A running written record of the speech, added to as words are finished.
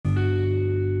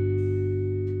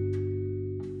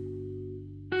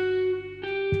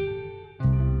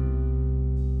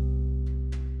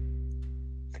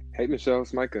Hey Michelle,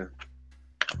 it's Micah.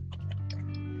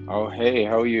 Oh, hey,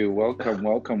 how are you? Welcome,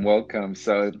 welcome, welcome.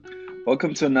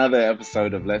 Welcome to another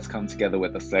episode of Let's Come Together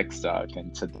with a Sex Talk.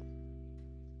 And today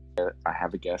I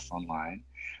have a guest online.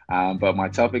 But my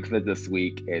topic for this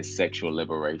week is sexual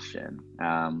liberation.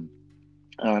 I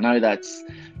know that's,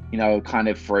 kind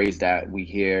of phrase that we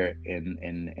hear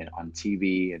in on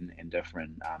TV and in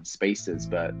different spaces,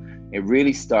 but it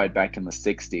really started back in the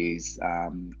 60s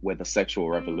with the sexual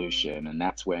revolution, and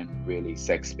that's when really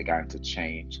sex began to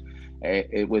change.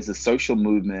 It was a social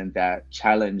movement that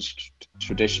challenged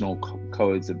traditional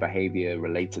codes of behavior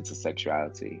related to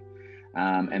sexuality.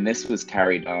 And this was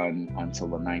carried on until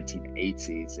the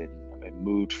 1980s, and it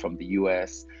moved from the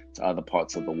US to other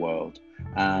parts of the world.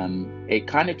 It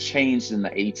kind of changed in the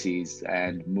 80s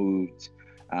and moved.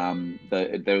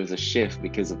 There was a shift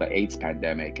because of the AIDS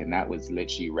pandemic, and that was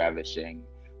literally ravaging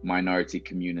minority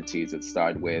communities. It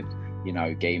started with,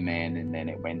 gay men, and then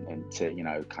it went into,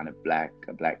 kind of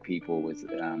black people was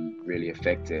really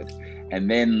affected. And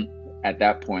then at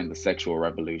that point, the sexual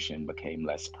revolution became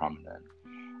less prominent.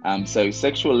 So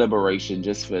sexual liberation,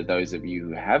 just for those of you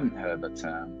who haven't heard the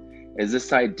term, is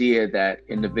this idea that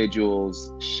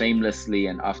individuals shamelessly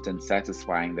and often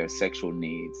satisfying their sexual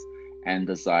needs and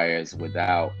desires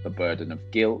without the burden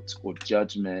of guilt or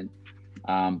judgment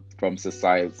from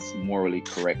society's morally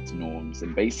correct norms,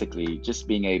 and basically just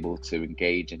being able to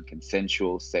engage in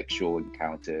consensual sexual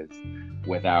encounters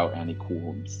without any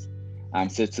qualms.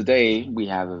 So today we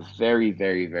have a very,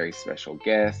 very, very special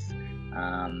guest.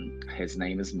 His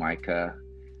name is Micah.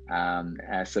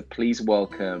 So please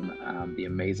welcome the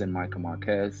amazing Micah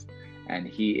Marquez. And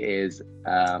he is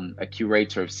a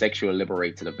curator of sexual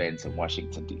liberated events in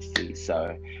Washington, D.C.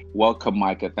 So welcome,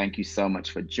 Micah. Thank you so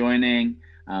much for joining.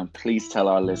 Please tell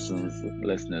our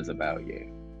listeners about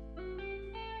you.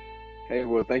 Hey,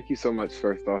 well, thank you so much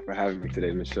first off for having me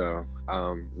today, Michelle.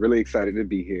 Really excited to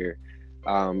be here.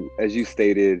 As you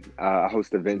stated, I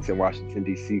host events in Washington,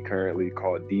 D.C. currently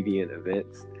called Deviant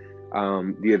Events.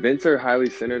 The events are highly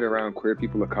centered around queer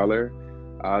people of color.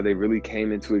 They really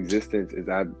came into existence as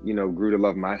I, grew to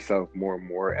love myself more and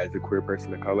more as a queer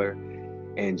person of color,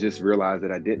 and just realized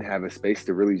that I didn't have a space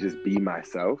to really just be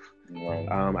myself. Right.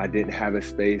 I didn't have a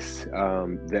space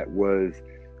that was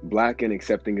Black and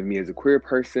accepting of me as a queer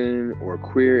person, or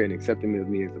queer and accepting of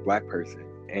me as a Black person.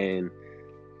 And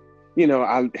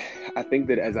I think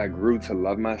that as I grew to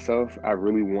love myself, I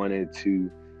really wanted to,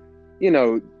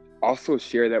 also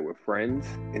share that with friends.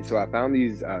 And so I found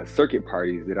these circuit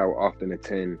parties that I would often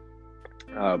attend,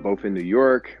 both in New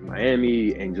York,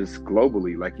 Miami, and just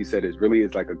globally. Like you said,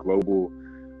 it's like a global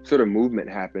sort of movement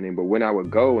happening. But when I would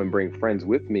go and bring friends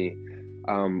with me,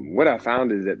 what I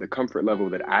found is that the comfort level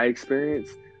that I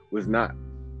experienced was not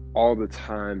all the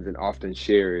times and often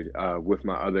shared with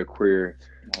my other queer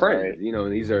friends.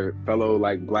 Right. These are fellow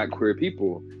like Black queer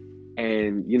people.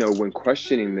 And, when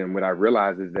questioning them, what I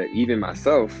realized is that even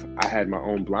myself, I had my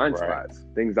own blind spots,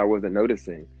 things I wasn't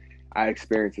noticing. I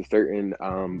experienced a certain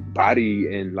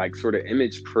body and like sort of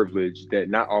image privilege that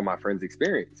not all my friends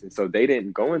experienced. And so they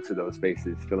didn't go into those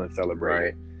spaces feeling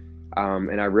celebrated.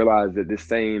 And I realized that this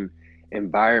same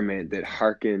environment that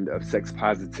hearkened of sex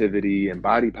positivity and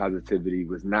body positivity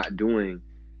was not doing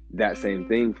that same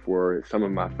thing for some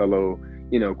of my fellow,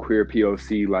 queer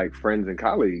POC like friends and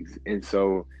colleagues. And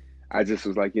so I just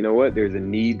was like, you know what? There's a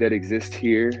need that exists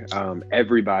here.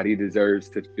 Everybody deserves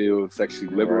to feel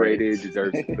sexually liberated,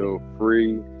 deserves to feel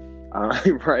free.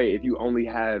 Right. If you only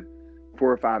have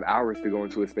 4 or 5 hours to go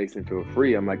into a space and feel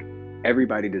free, I'm like,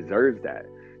 everybody deserves that.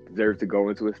 Deserves to go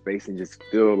into a space and just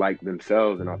feel like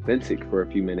themselves and authentic for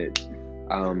a few minutes.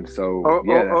 That's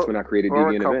when I created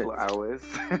Deviant Events.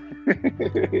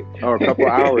 Or a couple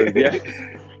hours, yeah.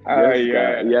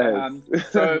 Yes.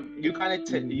 So you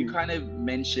kind of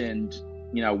mentioned,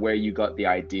 where you got the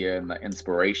idea and the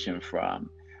inspiration from.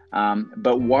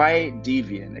 But why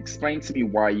Deviant? Explain to me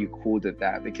why you called it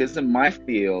that. Because in my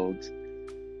field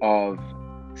of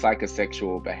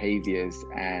psychosexual behaviors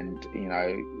and,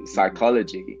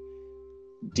 psychology,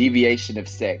 deviation of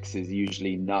sex is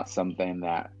usually not something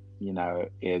that,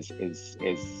 is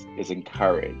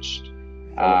encouraged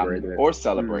or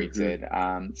celebrated.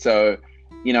 Mm-hmm. So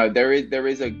there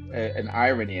is an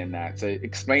irony in that. So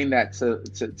explain that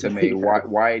to me.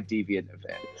 Why Deviant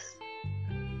Events?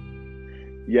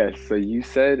 Yes. So you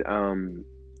said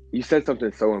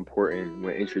something so important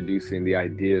when introducing the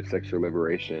idea of sexual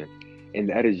liberation, and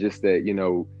that is just that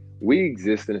we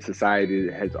exist in a society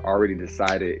that has already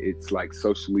decided it's like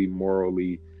socially,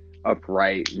 morally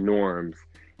upright norms.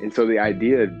 And so the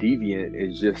idea of deviant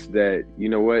is just that,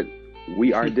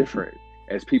 we are different.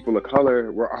 as people of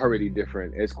color, we're already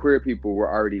different. As queer people,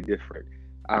 we're already different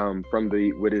from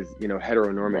the what is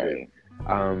heteronormative.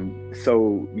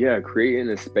 So yeah, creating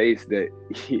a space that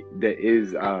that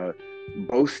is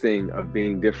boasting of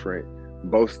being different,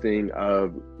 boasting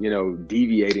of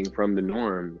deviating from the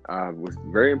norm was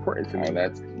very important to me.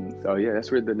 So yeah,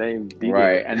 that's where the name Deviant.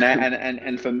 Right.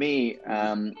 And for me,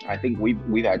 I think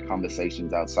we've had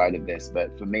conversations outside of this,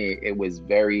 but for me it was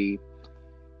very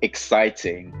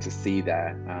exciting to see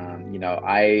that.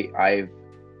 I've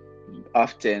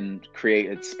often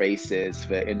created spaces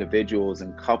for individuals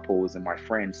and couples and my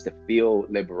friends to feel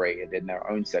liberated in their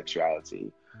own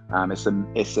sexuality. It's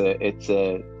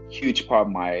a huge part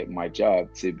of my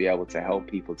job to be able to help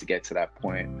people to get to that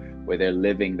point where they're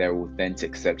living their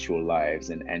authentic sexual lives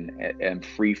and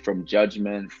free from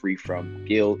judgment, free from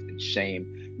guilt and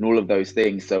shame and all of those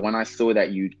things. So when I saw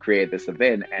that you'd create this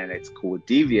event and it's called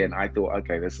Deviant, I thought,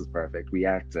 okay, this is perfect. We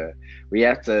have to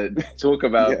talk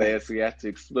about this. We have to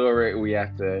explore it. We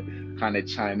have to kind of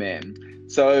chime in.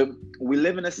 So we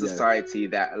live in a society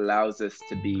that allows us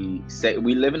to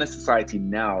we live in a society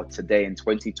now, today in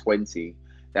 2020,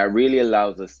 that really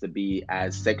allows us to be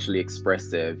as sexually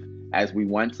expressive as we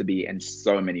want to be in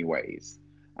so many ways.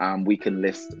 We can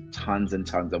list tons and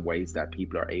tons of ways that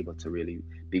people are able to really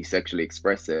be sexually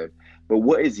expressive. But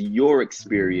what is your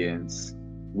experience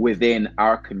within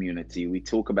our community? We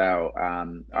talk about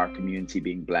our community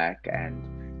being Black and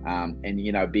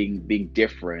being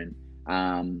different.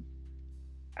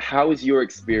 How is your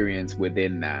experience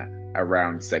within that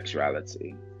around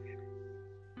sexuality?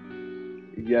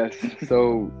 Yes,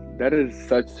 so that is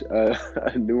such a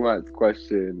nuanced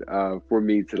question for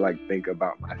me to think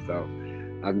about myself.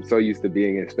 I'm so used to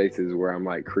being in spaces where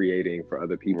I'm creating for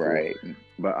other people, right?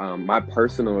 But my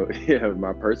personal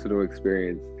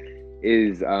experience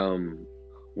is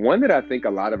one that I think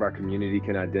a lot of our community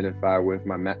can identify with.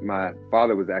 My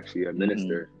father was actually a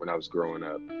minister when I was growing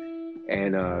up,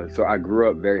 and so I grew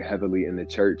up very heavily in the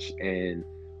church, and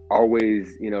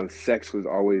always, sex was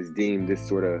always deemed this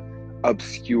sort of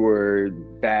obscure,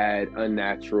 bad,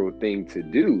 unnatural thing to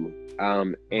do.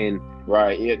 And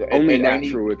only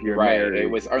natural if you're married. It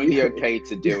was only okay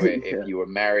to do it if you were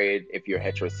married, if you're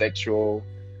heterosexual.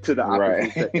 To the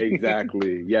opposite sex.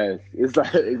 Exactly. Yes. It's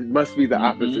it must be the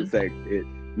opposite sex. It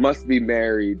must be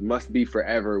married, must be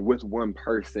forever with one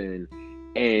person.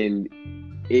 And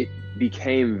it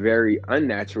became very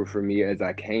unnatural for me as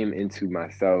I came into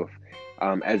myself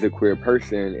as a queer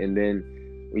person. And then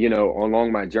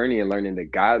along my journey and learning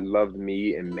that God loved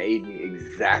me and made me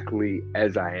exactly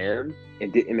as I am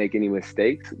and didn't make any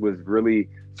mistakes was really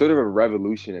sort of a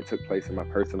revolution that took place in my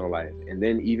personal life. And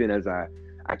then even as I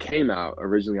came out,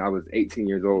 originally I was 18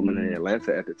 years old living in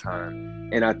Atlanta at the time.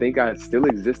 And I think I still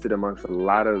existed amongst a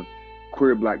lot of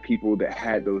queer Black people that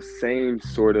had those same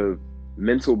sort of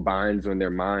mental binds on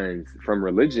their minds from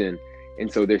religion.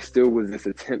 And so there still was this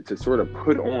attempt to sort of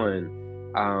put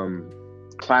on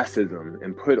classism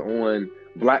and put on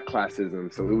Black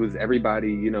classism. So it was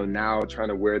everybody, now trying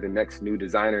to wear the next new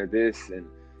designer this and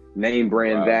name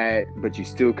brand that, but you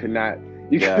still could not,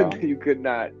 you could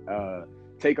not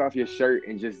take off your shirt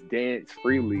and just dance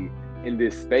freely in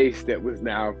this space that was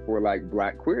now for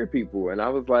Black queer people. And I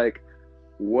was like,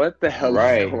 what the hell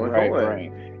is going on?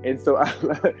 Right. And so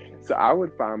I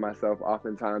would find myself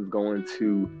oftentimes going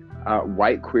to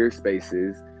white queer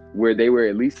spaces where they were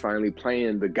at least finally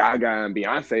playing the Gaga and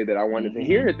Beyonce that I wanted to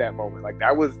hear at that moment.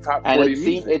 That was top 40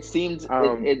 music.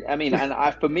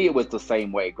 For me, it was the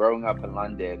same way. Growing up in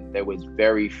London, there was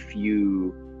very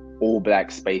few all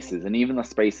Black spaces. And even the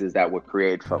spaces that were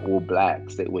created for all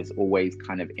Blacks, it was always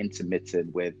kind of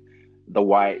intermittent with the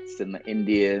whites and the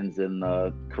Indians and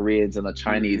the Koreans and the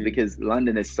Chinese, because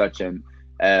London is such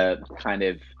a kind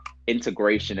of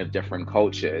integration of different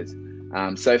cultures.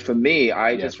 So for me,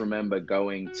 I just remember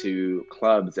going to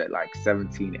clubs at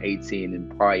 17, 18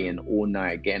 and partying all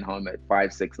night, getting home at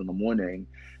 5, 6 in the morning.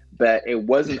 But it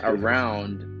wasn't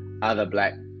around other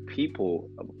Black people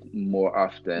more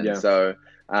often. Yeah. So,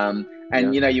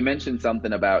 you mentioned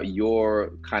something about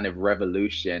your kind of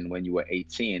revolution when you were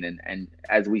 18. And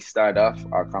as we start off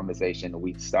our conversation,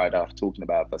 we start off talking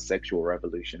about the sexual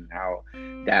revolution, how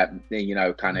that,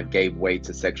 kind of gave way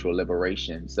to sexual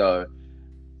liberation. So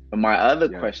my other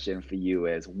question for you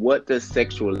is, what does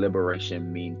sexual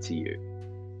liberation mean to you?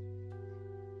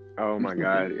 Oh my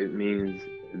God, it means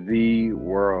the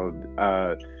world.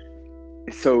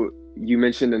 So you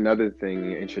mentioned another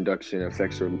thing, introduction of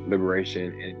sexual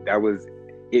liberation, and that was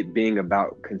it being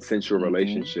about consensual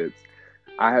relationships.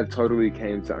 I have totally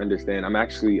came to understand. I'm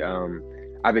actually,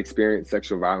 I've experienced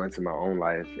sexual violence in my own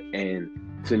life, and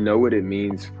to know what it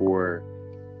means for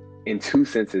in two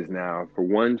senses now. For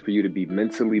one, for you to be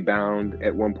mentally bound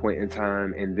at one point in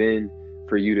time, and then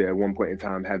for you to at one point in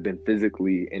time have been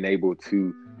physically enabled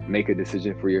to make a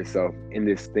decision for yourself in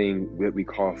this thing that we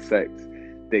call sex,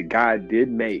 that God did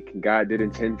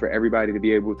intend for everybody to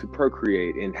be able to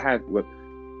procreate and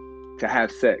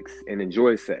have sex and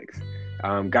enjoy sex.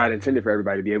 God intended for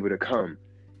everybody to be able to come.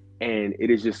 And it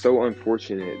is just so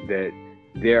unfortunate that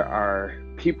there are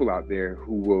people out there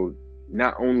who will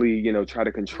not only, try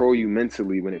to control you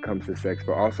mentally when it comes to sex,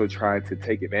 but also try to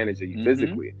take advantage of you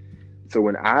physically. So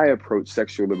when I approached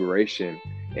sexual liberation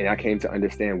and I came to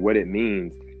understand what it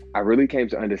means, I really came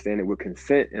to understand it with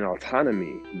consent and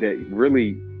autonomy, that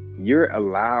really you're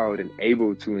allowed and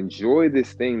able to enjoy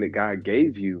this thing that God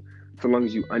gave you, so long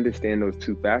as you understand those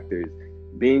two factors: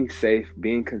 being safe,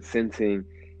 being consenting,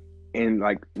 and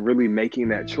like really making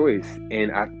that choice.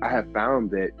 And I have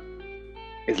found that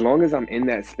as long as I'm in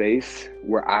that space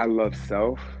where I love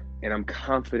self and I'm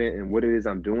confident in what it is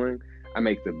I'm doing, I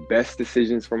make the best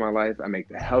decisions for my life. I make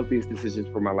the healthiest decisions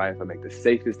for my life. I make the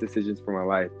safest decisions for my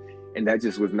life. And that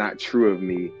just was not true of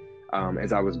me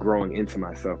as I was growing into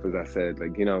myself. As I said,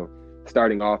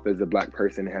 starting off as a Black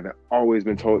person, having always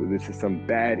been told that this is some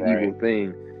bad, evil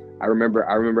thing. I remember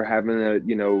having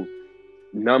to,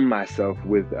 numb myself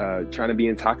with trying to be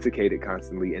intoxicated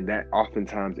constantly, and that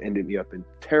oftentimes ended me up in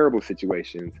terrible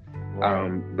situations.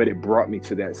 But it brought me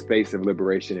to that space of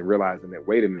liberation and realizing that,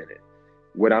 wait a minute,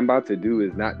 what I'm about to do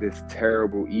is not this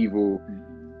terrible, evil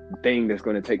thing that's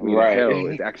going to take me to hell.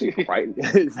 It's actually quite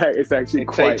it's actually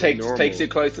quite normal. Takes you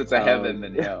closer to heaven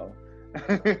than hell.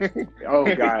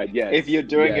 Oh God, yes. If you're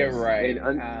doing it right.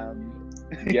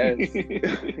 Yes.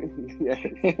 Yes.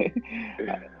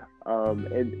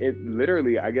 And it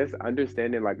literally, I guess,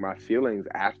 understanding like my feelings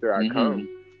after I come,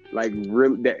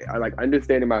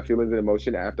 understanding my feelings and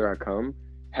emotion after I come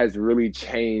has really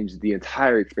changed the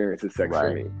entire experience of sex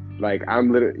for me. Like,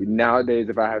 I'm literally nowadays,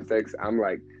 if I have sex, I'm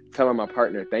like telling my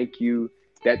partner, thank you.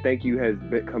 That thank you has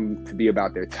become to be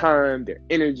about their time, their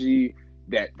energy,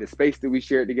 that the space that we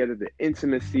shared together, the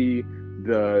intimacy,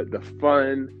 the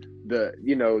fun, the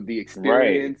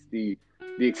experience, the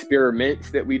experiments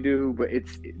that we do. But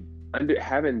it's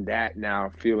having that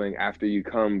now feeling after you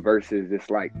come versus this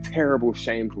like terrible,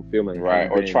 shameful feeling,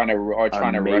 or trying to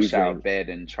rush out of bed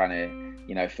and trying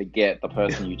to forget the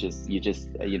person you just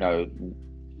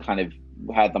kind of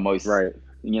had the most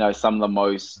some of the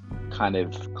most kind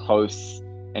of close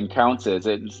encounters.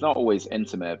 It's not always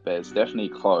intimate, but it's definitely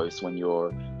close when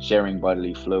you're sharing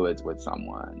bodily fluids with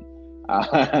someone.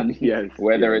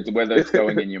 Whether it's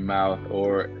going in your mouth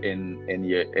or in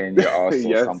your arse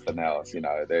or something else,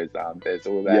 there's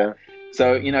all that. Yeah.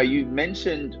 So you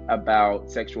mentioned about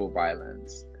sexual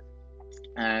violence,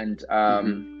 and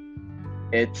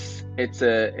it's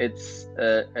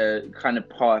a kind of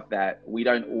path that we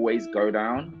don't always go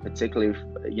down, particularly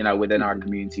within our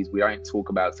communities. We don't talk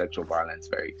about sexual violence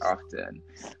very often,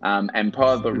 and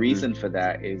part of the reason for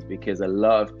that is because a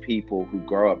lot of people who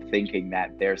grow up thinking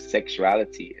that their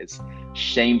sexuality is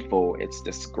shameful, it's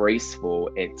disgraceful,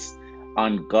 it's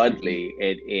ungodly,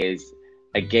 it is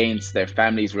against their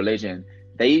family's religion,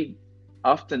 they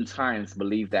oftentimes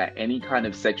believe that any kind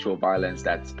of sexual violence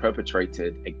that's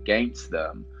perpetrated against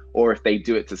them, or if they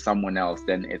do it to someone else,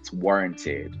 then it's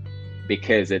warranted,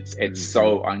 because it's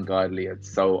so ungodly,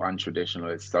 it's so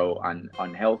untraditional, it's so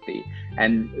unhealthy.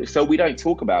 And so we don't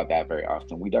talk about that very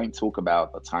often. We don't talk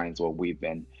about the times where we've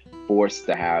been forced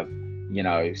to have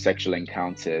sexual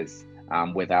encounters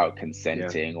without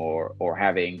consenting, or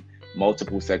having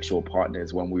multiple sexual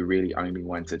partners when we really only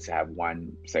wanted to have one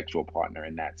sexual partner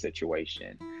in that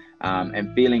situation,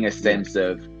 and feeling a sense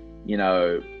of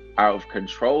out of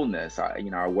controlness.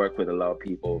 I work with a lot of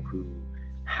people who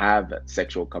have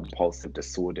sexual compulsive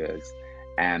disorders,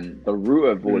 and the root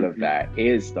of all of that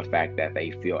is the fact that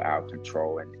they feel out of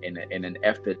control, and in an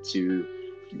effort to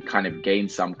kind of gain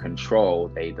some control,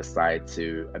 they decide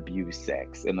to abuse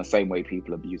sex in the same way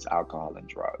people abuse alcohol and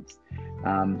drugs.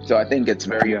 So I think it's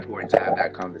very important to have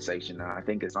that conversation. And I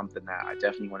think it's something that I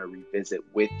definitely want to revisit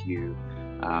with you,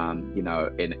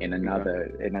 in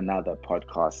another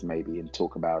podcast maybe, and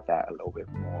talk about that a little bit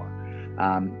more.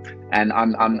 And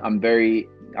I'm very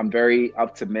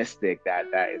optimistic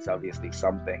that is obviously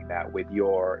something that with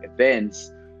your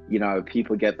events,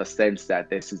 people get the sense that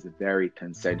this is very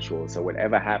consensual. So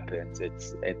whatever happens,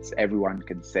 it's everyone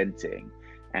consenting,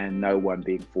 and no one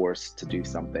being forced to do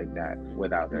something that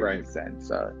without their consent.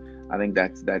 So I think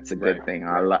that's a good thing.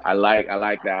 I like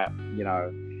that,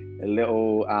 a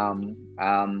little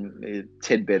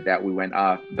tidbit that we went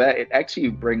off, but it actually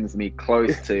brings me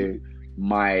close to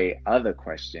my other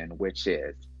question, which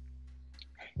is,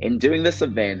 in doing this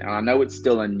event, and I know it's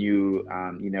still a new,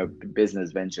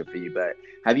 business venture for you, but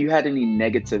have you had any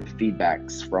negative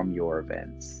feedbacks from your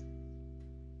events?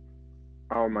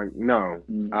 Oh my, no.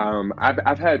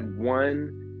 I've had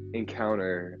one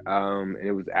encounter, and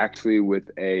it was actually with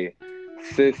a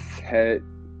cis het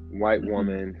white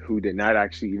woman who did not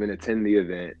actually even attend the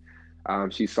event.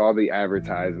 She saw the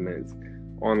advertisements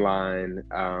online,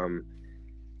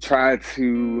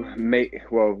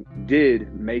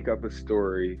 did make up a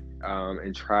story,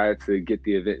 and tried to get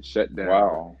the event shut down.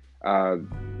 Wow.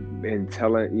 And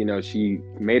telling, she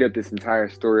made up this entire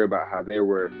story about how there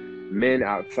were men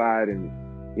outside in,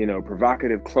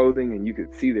 provocative clothing, and you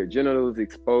could see their genitals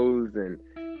exposed, and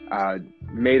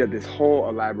made up this whole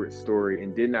elaborate story,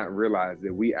 and did not realize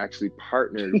that we actually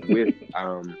partnered with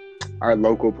our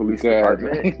local police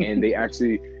department, and they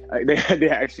actually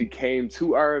came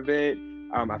to our event.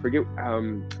 I forget.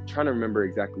 Trying to remember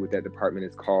exactly what that department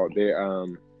is called.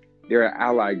 They're an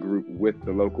ally group with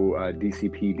the local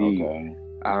DCPD. Okay.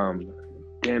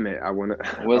 Damn it!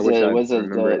 Was it the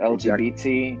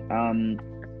LGBT?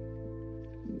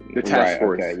 The task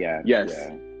force. Okay, yeah. Yes.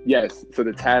 Yeah. Yes. So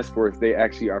the task force, they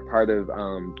actually are part of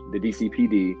the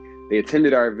DCPD. They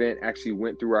attended our event. Actually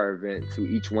went through our event to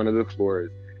each one of the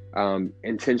floors.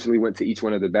 Intentionally went to each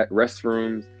one of the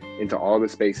restrooms, into all the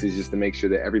spaces, just to make sure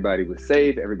that everybody was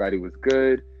safe, everybody was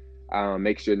good,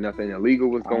 make sure nothing illegal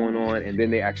was going on, and then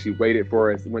they actually waited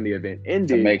for us when the event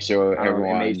ended to make sure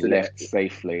everyone left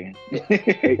safely.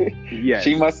 Yes,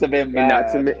 she must have been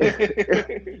mad.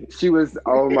 She was,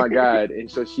 oh my God!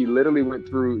 And so she literally went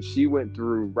through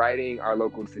writing our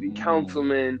local city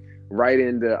councilman,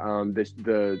 writing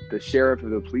the sheriff of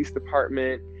the police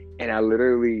department, and I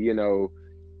literally,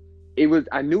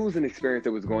 I knew it was an experience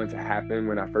that was going to happen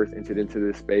when I first entered into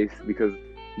this space, because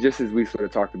just as we sort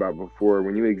of talked about before,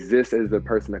 when you exist as a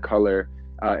person of color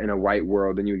in a white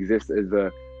world, and you exist as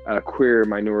a queer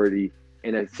minority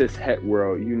in a cis het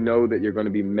world, you know that you're going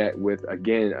to be met with,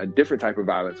 again, a different type of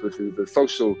violence, which is the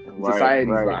social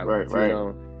society violence. Right.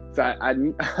 So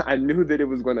I knew that it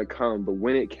was going to come, but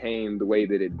when it came the way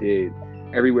that it did,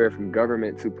 everywhere from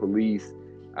government to police,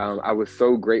 I was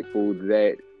so grateful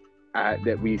that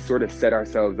we sort of set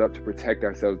ourselves up to protect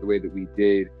ourselves the way that we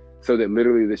did, so that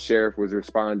literally the sheriff was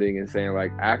responding and saying,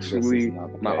 like, actually,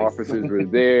 my officers were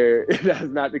there. That's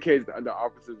not the case. The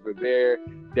officers were there.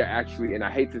 They're actually, and I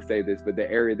hate to say this, but the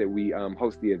area that we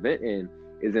host the event in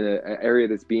is in an area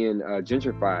that's being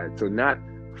gentrified. So not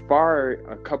far,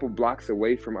 a couple blocks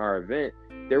away from our event,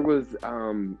 there was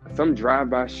some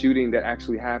drive-by shooting that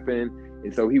actually happened.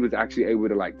 And so he was actually able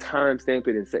to timestamp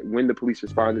it and say when the police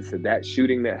responded to that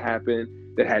shooting that happened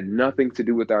that had nothing to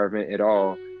do with our event at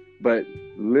all. But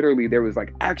literally there was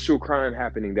actual crime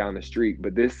happening down the street.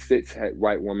 But this cis-het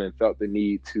white woman felt the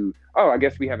need to, I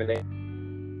guess we have a name.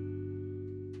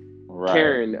 Right.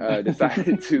 Karen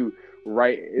decided to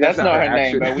write. That's not her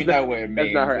name, but we know what it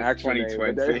means. That's not her actual name.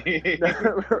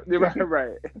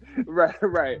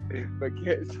 Right. But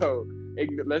so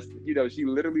she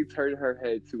literally turned her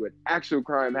head to an actual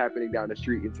crime happening down the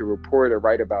street and to report or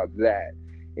write about that,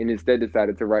 and instead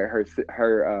decided to write her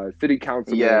city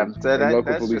council and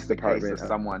local police department. Of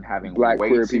someone having Black way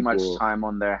queer too people. much time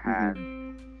on their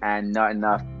hands and not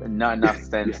enough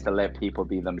sense to let people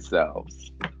be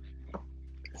themselves.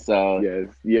 So yes,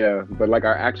 yeah, but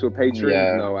our actual patrons,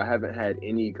 no, I haven't had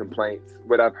any complaints.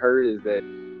 What I've heard is that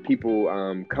people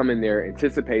come in there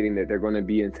anticipating that they're going to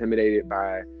be intimidated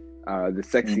by the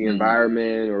sexy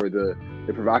environment or the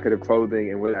provocative clothing,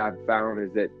 and what I've found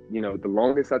is that the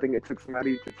longest I think it took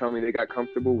somebody to tell me they got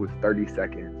comfortable was 30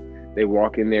 seconds. They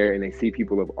walk in there and they see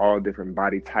people of all different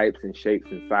body types and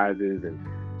shapes and sizes and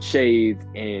shades,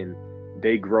 and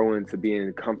they grow into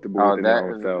being comfortable within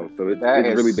their own selves. So it's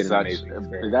really been an amazing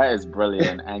experience. That is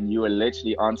brilliant, and you were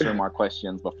literally answering my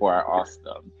questions before I asked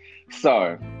them.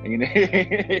 So,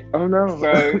 oh no.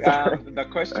 So the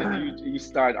question you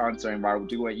start answering, but I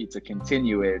do want you to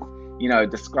continue is,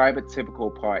 describe a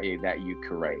typical party that you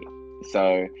curate.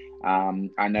 So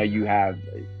I know you have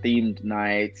themed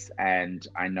nights, and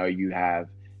I know you have,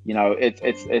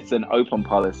 it's an open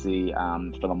policy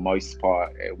for the most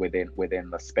part within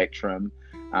the spectrum.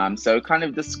 So kind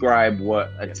of describe what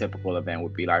a typical event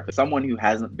would be like for someone who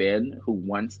hasn't been, who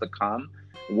wants to come.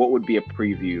 What would be a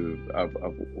preview of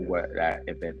what that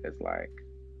event is like?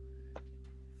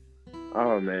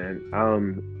 Oh man,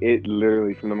 it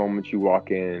literally, from the moment you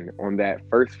walk in, on that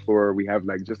first floor, we have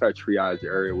just our triage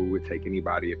area where we would take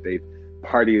anybody if they've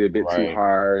partied a bit too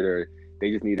hard or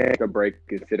they just need to take a break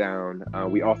and sit down.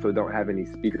 We also don't have any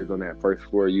speakers on that first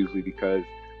floor usually, because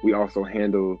we also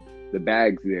handle the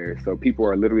bags there. So people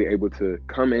are literally able to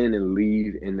come in and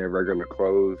leave in their regular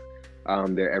clothes,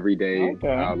 their everyday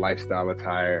lifestyle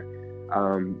attire.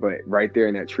 But right there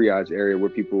in that triage area where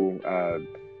people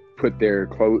put their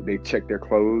clothes, they check their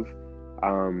clothes.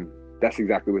 That's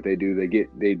exactly what they do.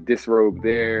 They disrobe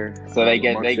there. So they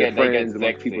get friends,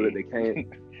 sexy. People that they can't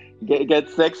get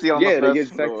sexy on the first floor. Yeah, they get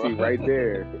floor. sexy right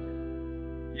there.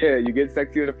 Yeah, you get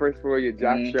sexy on the first floor. Your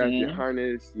jock strap, your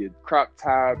harness, your crop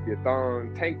top, your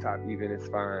thong, tank top even is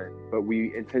fine. But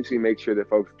we intentionally make sure that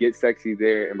folks get sexy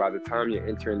there. And by the time you're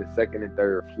entering the second and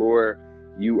third floor,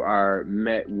 you are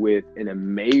met with an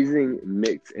amazing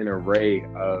mix and array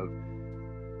of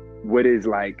what is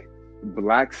like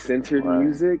Black-centered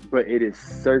music, but it is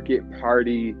circuit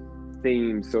party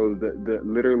themed. So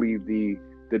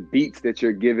the beats that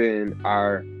you're given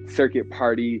are circuit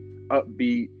party,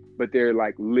 upbeat, but they're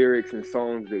like lyrics and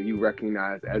songs that you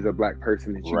recognize as a Black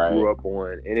person that you grew up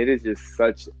on. And it is just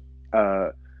such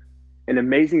an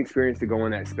amazing experience to go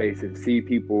in that space and see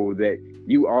people that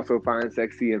you also find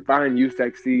sexy and find you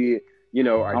sexy, you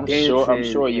know, are dancing. I'm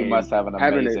sure you must have an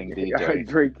amazing DJ.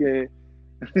 Drinking.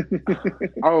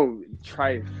 Oh,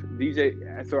 Trife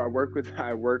DJ. So I work with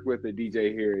a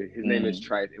DJ here. His name is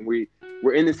Trife, and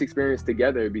we're in this experience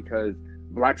together because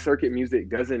Black circuit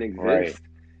music doesn't exist.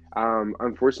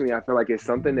 Unfortunately, I feel like it's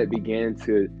something that began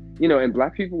to, you know, and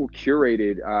Black people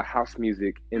curated house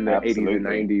music in the 80s and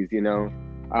 90s, you know,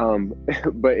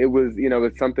 but it was, you know,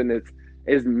 it's something that's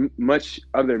as much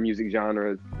other music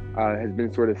genres has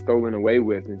been sort of stolen away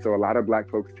with. And so a lot of Black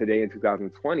folks today in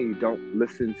 2020 don't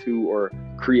listen to or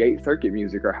create circuit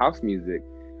music or house music.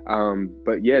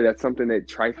 But yeah, that's something that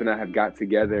Trife and I have got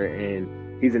together,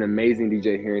 and he's an amazing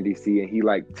DJ here in DC, and he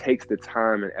like takes the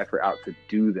time and effort out to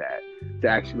do that, to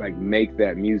actually like make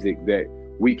that music that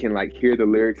we can like hear the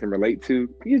lyrics and relate to.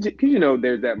 Because you know,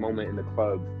 there's that moment in the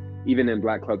clubs, even in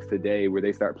Black clubs today, where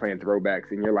they start playing throwbacks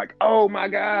and you're like, oh my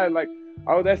God, like,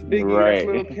 oh, that's Biggie, that's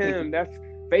Lil' Kim, that's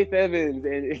Faith Evans.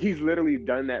 And he's literally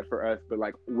done that for us, but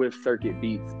like with circuit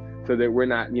beats, so that we're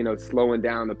not, you know, slowing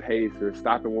down the pace or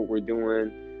stopping what we're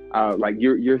doing. Like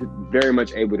you're very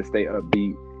much able to stay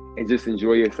upbeat and just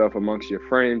enjoy yourself amongst your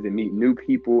friends and meet new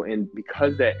people. And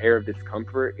because that air of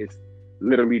discomfort is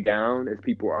literally down as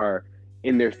people are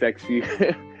in their sexy,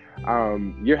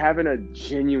 you're having a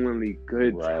genuinely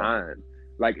good time.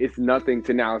 Like, it's nothing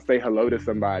to now say hello to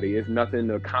somebody. It's nothing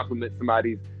to compliment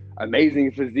somebody's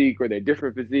amazing physique or their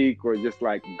different physique, or just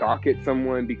like gawk at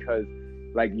someone, because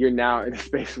like you're now in a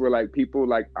space where like people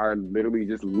like are literally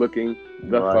just looking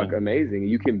the fuck amazing.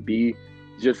 You can be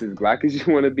just as Black as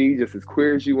you want to be, just as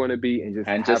queer as you want to be, and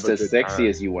just as sexy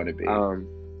as you want to be.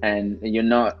 And you're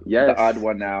not the odd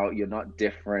one out. You're not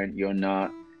different. You're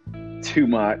not too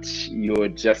much. You're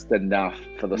just enough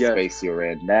for the space you're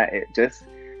in.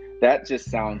 That just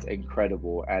sounds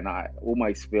incredible, and I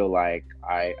almost feel like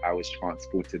I was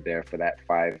transported there for that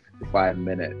five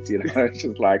minutes. You know, it's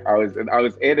just like I was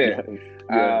in it.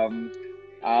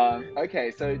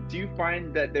 Okay, so do you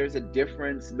find that there's a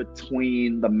difference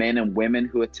between the men and women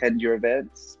who attend your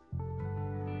events?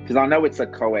 Because I know it's a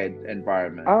co-ed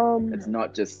environment. It's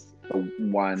not just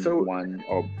one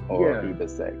or either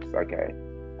sex. Okay.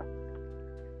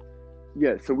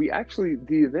 Yeah. So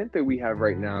the event that we have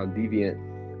right now, Deviant.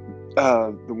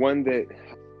 The one that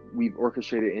we've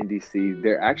orchestrated in DC,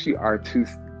 there actually are two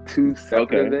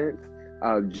separate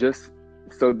events, just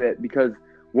so that, because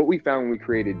what we found when we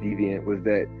created Deviant was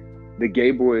that the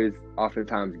gay boys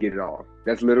oftentimes get it all.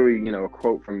 That's literally, you know, a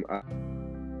quote from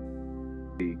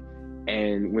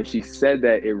and when she said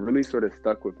that, it really sort of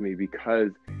stuck with me,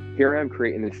 because here I am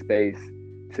creating this space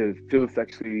to feel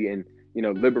sexually and, you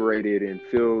know, liberated, and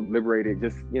feel liberated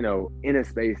just, you know, in a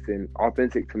space and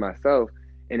authentic to myself.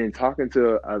 And in talking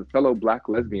to a fellow Black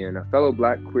lesbian, a fellow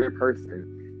Black queer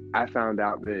person, I found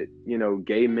out that, you know,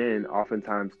 gay men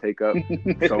oftentimes take up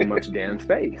so much damn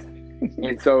space.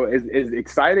 And so as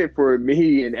excited for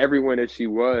me and everyone as she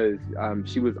was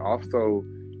also,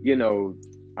 you know,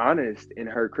 honest in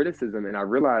her criticism. And I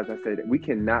realized, I said, we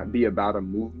cannot be about a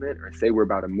movement or say we're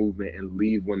about a movement and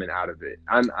leave women out of it.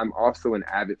 I'm also an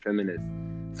avid feminist.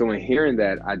 So in hearing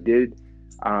that, I did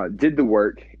the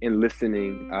work in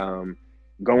listening,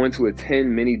 going to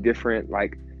attend many different,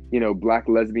 like, you know, Black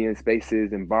lesbian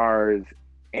spaces and bars.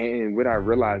 And what I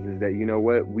realized is that, you know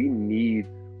what, we need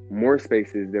more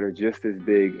spaces that are just as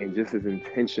big and just as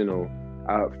intentional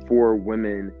for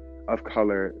women of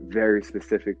color, very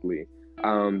specifically.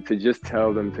 To just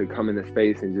tell them to come in the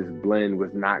space and just blend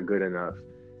was not good enough.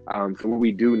 So what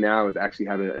we do now is actually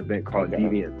have an event called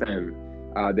Deviant Femme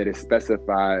that is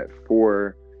specified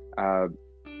for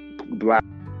Black.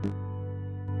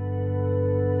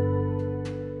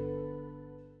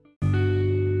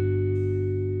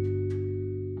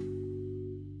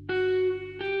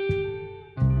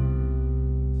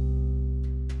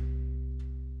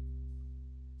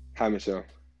 Hi, Michelle.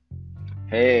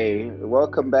 Hey,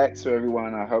 welcome back to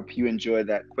everyone. I hope you enjoyed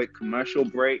that quick commercial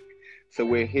break. So,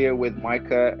 we're here with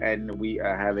Micah, and we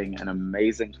are having an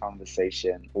amazing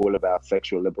conversation all about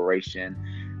sexual liberation.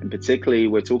 And particularly,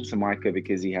 we're talking to Micah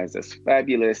because he has this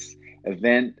fabulous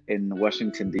event in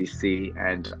Washington, D.C.,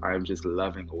 and I'm just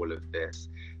loving all of this.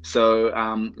 So,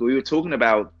 we were talking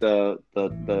about the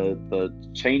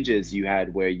changes you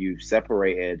had where you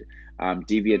separated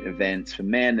deviant events for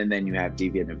men, and then you have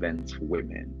deviant events for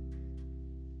women.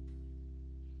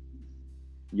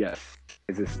 Yes,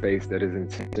 it's a space that is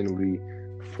intentionally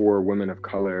for women of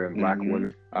color and Black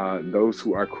Mm-hmm. women. Those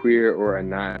who are queer or are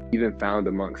not, even found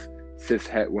amongst cis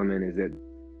het women, is that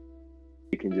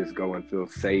they can just go and feel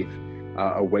safe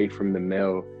away from the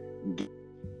male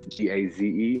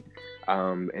GAZE.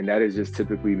 And that is just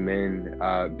typically men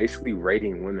basically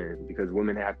rating women, because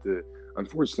women have to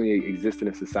unfortunately exist in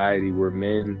a society where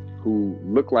men who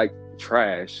look like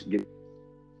trash get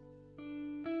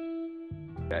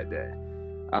that day.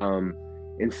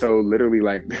 And so literally,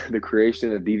 like, the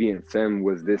creation of Deviant Femme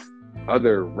was this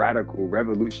other radical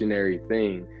revolutionary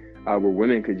thing where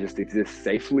women could just exist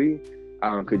safely,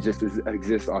 could just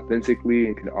exist authentically,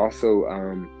 and could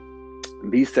also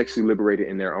be sexually liberated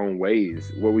in their own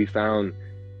ways. What we found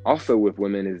also with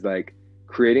women is like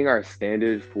creating our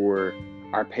standards for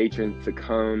our patrons to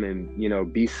come and, you know,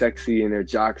 be sexy in their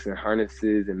jocks and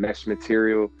harnesses and mesh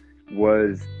material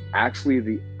was actually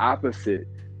the opposite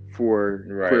for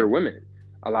queer women.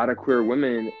 A lot of queer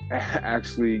women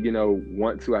actually, you know,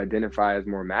 want to identify as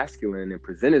more masculine and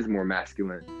present as more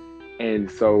masculine. And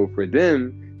so for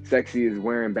them, sexy is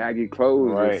wearing baggy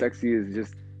clothes, or sexy is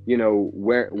just, you know,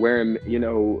 wearing, you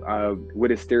know,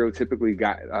 what is stereotypically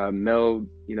got male,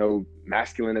 you know,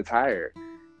 masculine attire.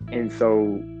 And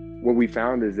so what we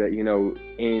found is that, you know,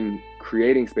 in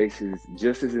creating spaces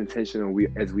just as intentional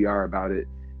as we are about it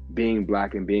being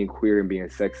Black and being queer and being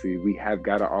sexy, we have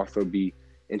got to also be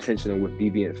intentional with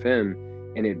Deviant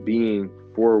Femme and it being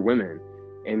for women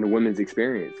and the women's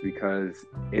experience, because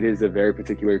it is a very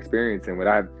particular experience. And what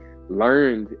I've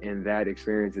learned in that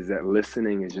experience is that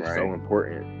listening is just so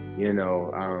important. You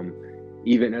know,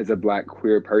 even as a Black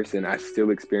queer person, I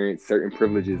still experience certain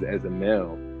privileges as a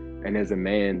male and as a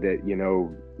man that, you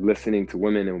know, listening to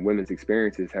women and women's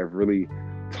experiences have really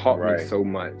taught me so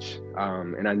much.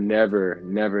 And I never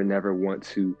want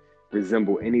to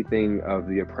resemble anything of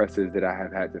the oppressors that I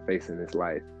have had to face in this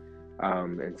life.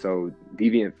 And so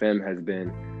Deviant Femme has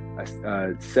been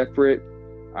a separate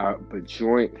but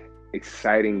joint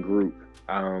exciting group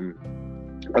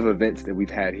of events that we've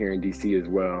had here in DC as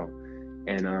well.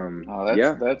 And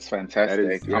that's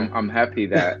fantastic. I'm happy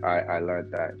that I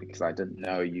learned that, because I didn't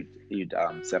know you'd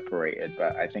separated,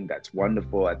 but I think that's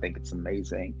wonderful. I think it's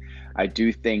amazing. I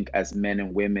do think as men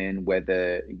and women,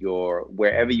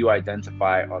 wherever you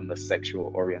identify on the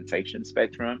sexual orientation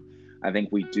spectrum, I think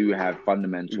we do have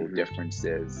fundamental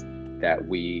differences that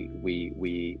we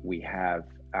have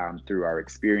through our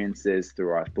experiences, through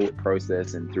our thought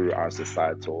process, and through our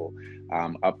societal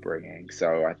upbringing.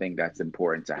 So I think that's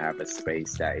important to have a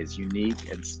space that is unique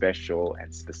and special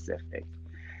and specific.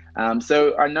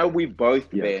 So I know we've both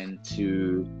been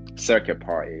to circuit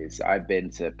parties. I've been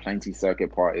to plenty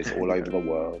circuit parties all over the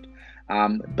world.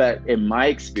 But in my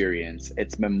experience,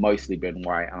 it's mostly been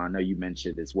white, and I know you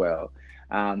mentioned as well.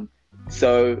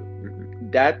 So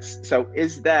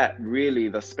is that really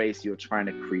the space you're trying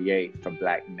to create for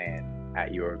Black men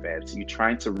at your events? You're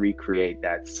trying to recreate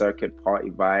that circuit party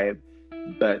vibe,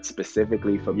 but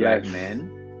specifically for Black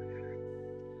men?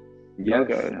 Yes.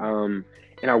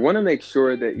 And I want to make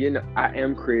sure that, you know, I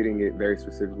am creating it very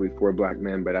specifically for Black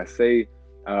men, but I say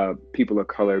people of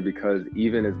color because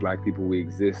even as Black people, we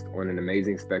exist on an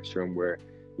amazing spectrum where,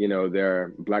 you know, there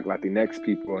are Black Latinx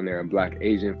people and there are Black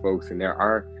Asian folks, and there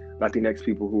are Latinx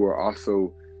people who are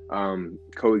also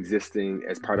coexisting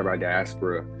as part of our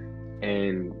diaspora.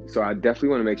 And so I definitely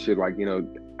want to make sure, like, you know,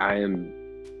 I am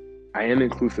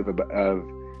inclusive of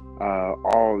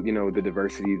all, you know, the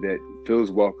diversity that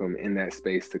feels welcome in that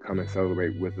space to come and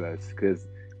celebrate with us. Because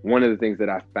one of the things that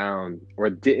I found, or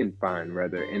didn't find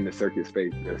rather, in the circuit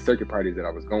space, the circuit parties that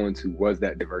I was going to, was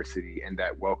that diversity and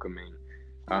that welcoming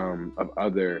of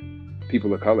other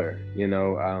people of color, you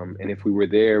know. And if we were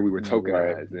there, we were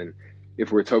tokenized. And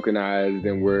if we're tokenized,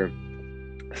 then we're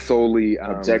solely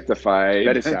objectified,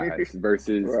 fetishized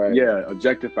versus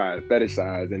objectified,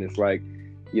 fetishized. And it's like,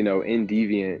 you know, in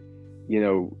Deviant, you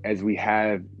know, as we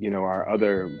have, you know, our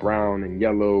other brown and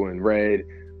yellow and red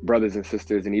brothers and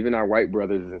sisters, and even our white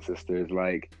brothers and sisters,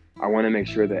 like, I want to make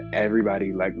sure that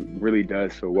everybody, like, really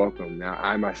does feel welcome. Now,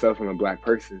 I myself am a Black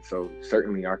person, so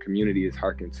certainly our community is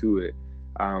hearkened to it.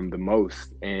 the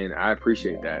most, and I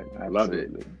appreciate that. I love it,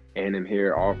 and I'm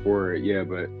here all for it. Yeah,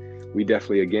 but we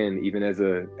definitely, again, even as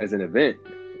an event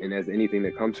and as anything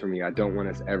that comes from me, I don't want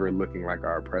us ever looking like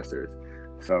our oppressors.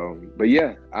 So, but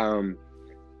yeah,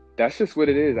 that's just what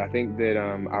it is. I think that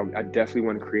I definitely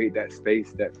want to create that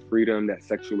space, that freedom, that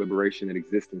sexual liberation that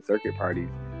exists in circuit parties.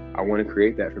 I want to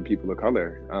create that for people of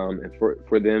color, and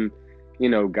for them,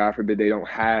 God forbid they don't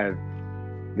have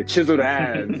the chiseled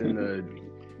abs and the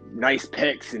nice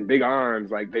pecs and big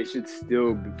arms. Like, they should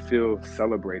still feel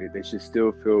celebrated. They should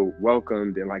still feel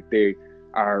welcomed, and like they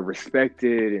are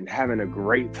respected and having a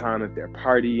great time if they're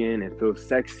partying and feel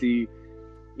sexy.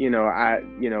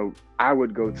 I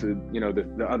would go to,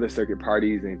 the other circuit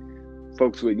parties, and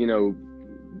folks would,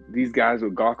 these guys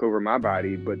would gawk over my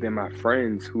body, but then my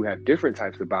friends who have different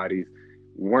types of bodies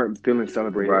weren't feeling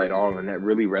celebrated at all. And that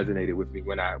really resonated with me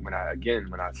when I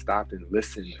stopped and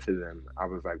listened to them. I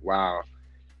was like, wow,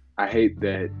 I hate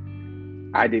that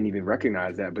I didn't even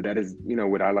recognize that, but that is,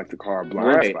 what I like to call our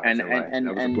blind spots in life. And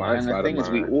the thing is,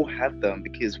 we all have them,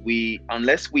 because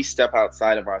unless we step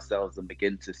outside of ourselves and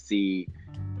begin to see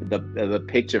the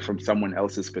picture from someone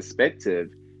else's perspective,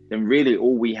 then really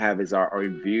all we have is our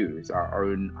own views, our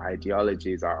own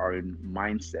ideologies, our own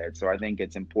mindset. So I think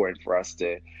it's important for us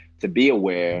to be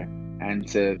aware and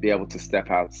to be able to step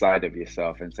outside of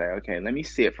yourself and say, okay, let me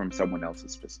see it from someone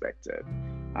else's perspective,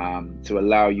 to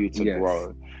allow you to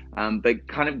grow. But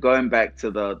kind of going back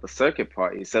to the circuit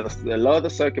parties, so a lot of the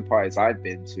circuit parties I've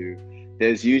been to,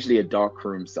 there's usually a dark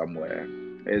room somewhere.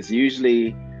 There's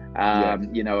usually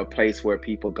a place where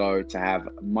people go to have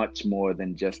much more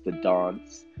than just a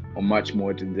dance, or much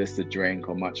more than just a drink,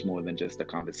 or much more than just a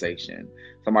conversation.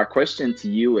 So my question to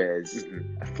you is,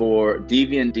 for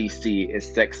Deviant DC, is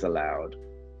sex allowed?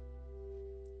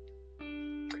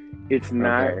 It's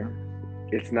not. Okay.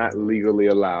 It's not legally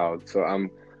allowed. So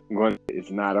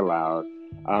it's not allowed.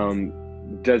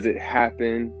 Does it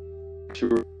happen?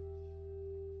 Sure.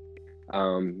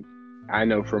 I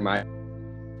know for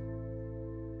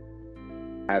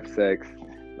have sex,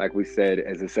 like we said,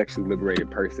 as a sexually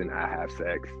liberated person, I have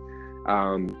sex.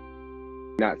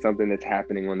 Not something that's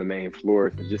happening on the main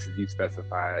floor. So just as you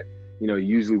specified,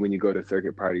 usually when you go to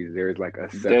circuit parties, there's like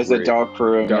there's a dark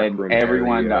room in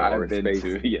everyone that I've been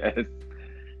to. Yes.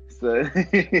 So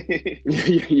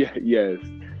yes.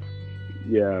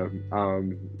 Yeah.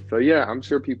 So yeah, I'm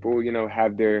sure people,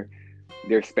 have their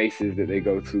spaces that they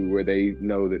go to where they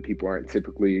know that people aren't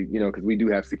typically, because we do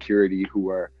have security who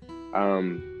are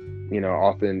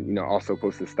often, also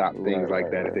supposed to stop things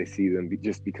that if they see them,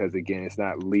 just because, again, it's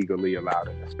not legally allowed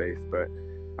in the space. But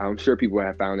I'm sure people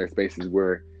have found their spaces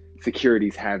where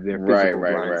securities have their physical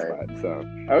blind spots. So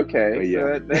okay,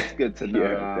 so that's good to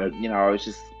know. I was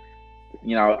just,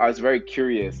 I was very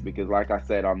curious, because, like I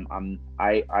said,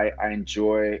 I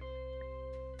enjoy.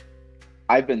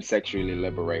 I've been sexually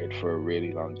liberated for a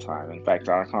really long time. In fact,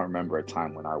 I can't remember a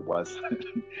time when I wasn't.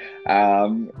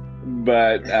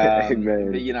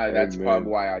 That's part of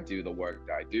why I do the work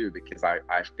that I do, because I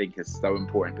think it's so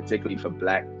important, particularly for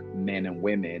Black men and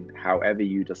women, however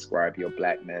you describe your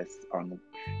Blackness on,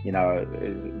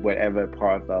 whatever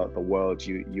part of the world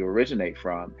you originate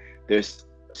from. There's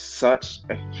such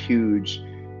a huge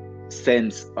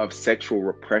sense of sexual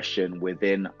repression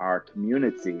within our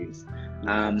communities,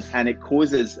 and it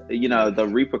causes, the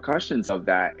repercussions of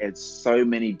that.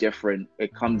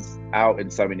 It comes out in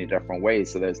so many different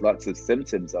ways. So there's lots of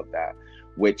symptoms of that,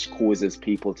 which causes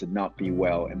people to not be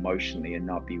well emotionally and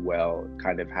not be well,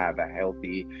 kind of have a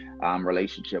healthy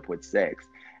relationship with sex.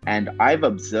 And I've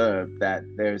observed that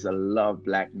there's a lot of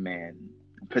Black men,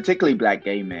 particularly Black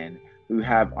gay men, who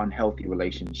have unhealthy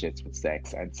relationships with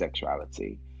sex and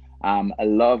sexuality. A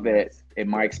lot of it, in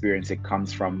my experience, it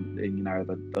comes from,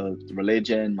 the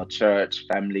religion, the church,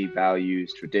 family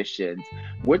values, traditions.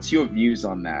 What's your views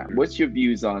on that? What's your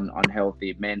views on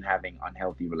unhealthy men having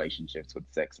unhealthy relationships with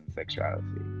sex and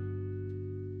sexuality?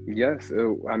 Yes,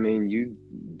 I mean, you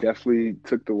definitely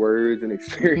took the words and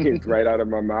experience right out of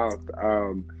my mouth.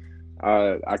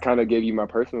 I kind of gave you my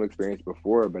personal experience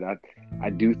before, but I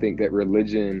do think that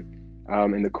religion,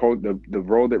 and the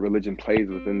role that religion plays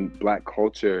within Black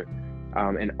culture,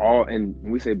 and when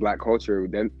we say Black culture,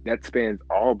 that spans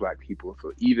all Black people.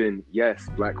 So even, yes,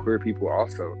 Black queer people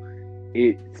also.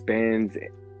 It spans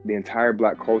the entire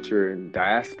Black culture and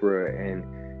diaspora, and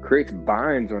creates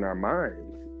binds on our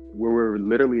minds where we're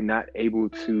literally not able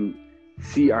to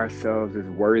see ourselves as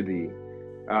worthy.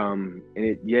 And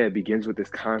it begins with this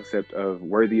concept of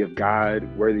worthy of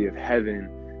God, worthy of heaven,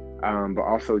 but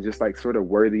also just like sort of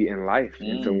worthy in life.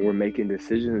 And so when we're making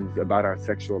decisions about our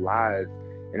sexual lives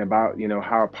and about,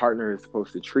 how a partner is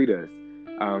supposed to treat us,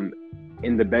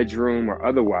 in the bedroom or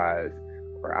otherwise,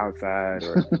 or outside,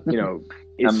 or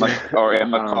it's or in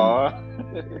the car,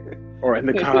 or in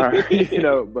the car,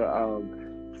 But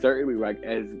certainly, like,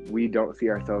 as we don't see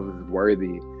ourselves as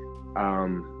worthy,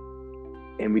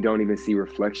 and we don't even see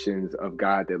reflections of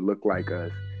God that look like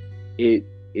us,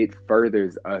 it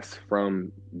furthers us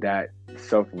from that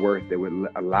self-worth that would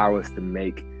allow us to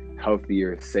make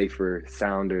healthier, safer,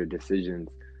 sounder decisions.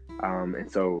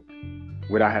 And so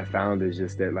what I have found is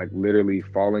just that, like, literally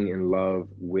falling in love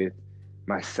with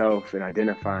myself and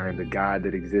identifying the God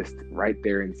that exists right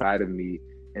there inside of me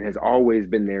and has always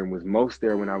been there and was most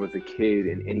there when I was a kid,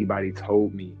 and anybody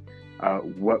told me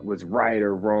what was right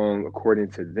or wrong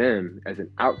according to them as an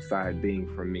outside being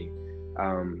from me.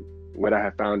 What I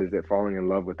have found is that falling in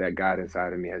love with that God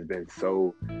inside of me has been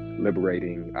so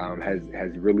liberating,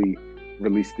 has really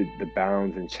released the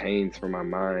bounds and chains from my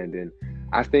mind. And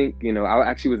I think, I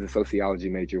actually was a sociology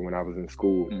major when I was in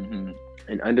school,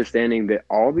 and understanding that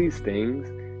all these things,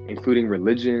 including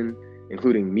religion,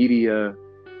 including media,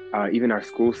 even our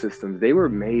school systems, they were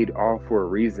made all for a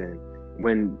reason.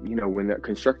 When the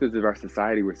constructors of our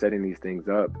society were setting these things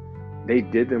up, they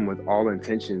did them with all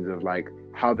intentions of, like,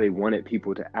 how they wanted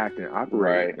people to act and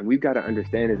operate. Right. And we've got to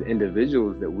understand as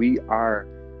individuals that we are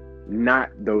not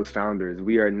those founders.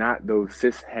 We are not those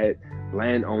cishet,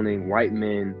 land-owning white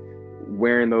men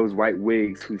wearing those white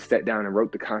wigs who sat down and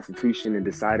wrote the Constitution and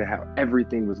decided how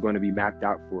everything was going to be mapped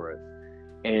out for us.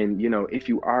 And, if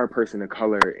you are a person of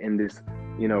color in this,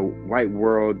 white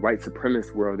world, white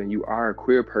supremacist world, and you are a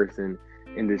queer person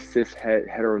in this cishet,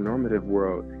 heteronormative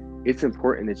world, it's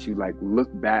important that you, like, look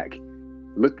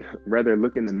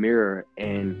in the mirror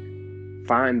and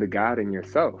find the God in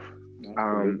yourself.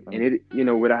 And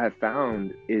what I have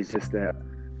found is just that,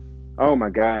 oh my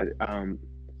God,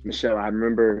 Michelle, I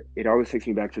remember it always takes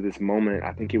me back to this moment.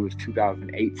 I think it was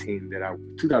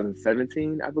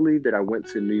 2017, I believe, that I went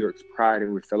to New York's Pride, and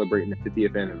we were celebrating the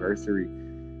 50th anniversary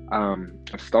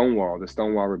of Stonewall, the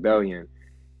Stonewall Rebellion.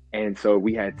 And so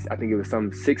we had, I think it was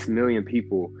some 6 million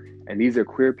people, and these are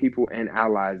queer people and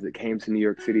allies that came to New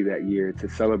York City that year to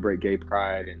celebrate gay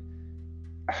pride. And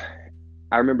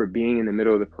I remember being in the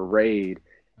middle of the parade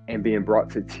and being brought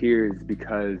to tears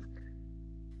because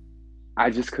I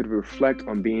just could reflect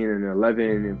on being an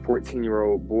 11 and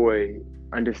 14-year-old boy,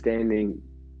 understanding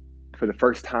for the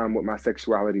first time what my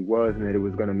sexuality was, and that it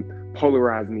was going to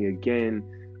polarize me again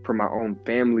from my own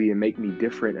family and make me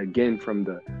different again from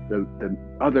the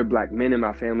other Black men in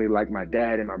my family, like my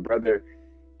dad and my brother,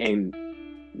 and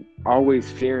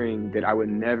always fearing that I would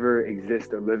never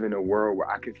exist or live in a world where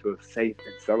I could feel safe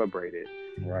and celebrated.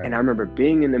 Right. And I remember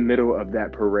being in the middle of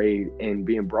that parade and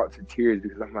being brought to tears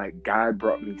because I'm like, God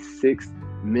brought me 6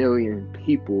 million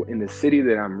people in the city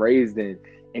that I'm raised in,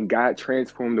 and God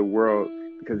transformed the world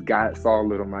because God saw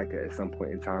little Micah at some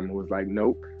point in time and was like,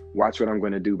 nope, watch what I'm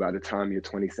going to do by the time you're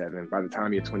 27, by the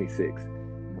time you're 26.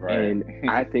 Right. And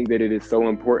I think that it is so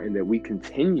important that we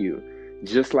continue,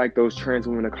 just like those trans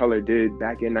women of color did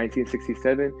back in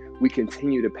 1967, we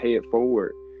continue to pay it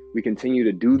forward. We continue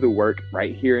to do the work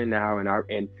right here and now in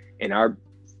our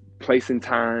place and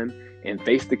time, and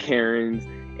face the Karens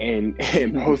and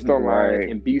post online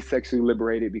and be sexually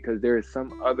liberated, because there is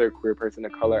some other queer person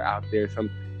of color out there, some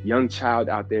young child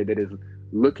out there that is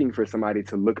looking for somebody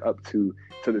to look up to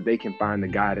so that they can find the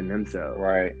God in themselves.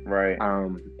 Right.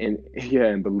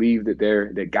 And believe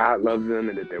that God loves them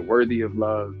and that they're worthy of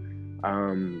love.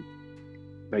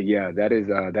 But yeah, that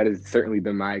has certainly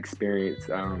been my experience.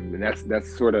 And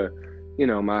that's sort of,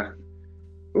 my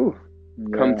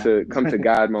come to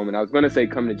God moment. I was going to say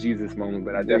come to Jesus moment,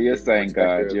 but I definitely You're saying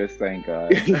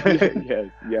God.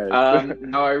 Yes.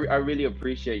 No, I really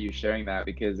appreciate you sharing that,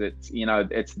 because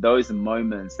it's those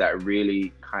moments that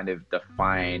really kind of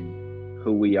define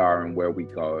who we are and where we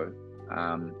go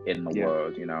in the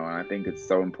world, and I think it's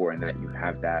so important that you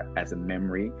have that as a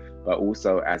memory, but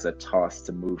also as a task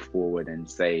to move forward and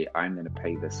say, I'm going to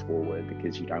pay this forward,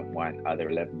 because you don't want other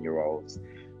 11-year-olds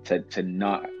to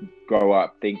not grow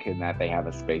up thinking that they have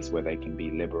a space where they can be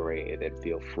liberated and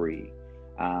feel free.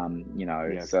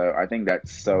 So I think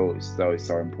that's so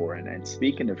important. And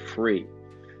speaking of free,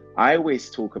 I always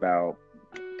talk about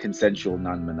consensual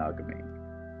non-monogamy.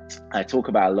 I talk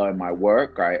about a lot in my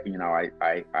work. I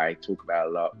talk about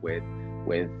a lot with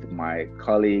my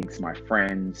colleagues, my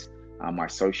friends, my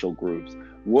social groups.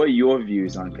 What are your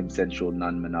views on consensual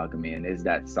non-monogamy, and is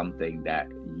that something that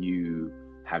you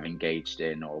have engaged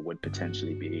in or would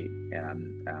potentially be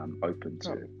open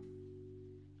to?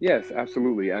 Yes,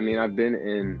 absolutely. I mean, I've been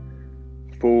in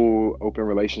full open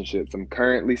relationships. I'm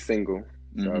currently single,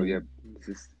 so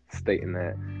just stating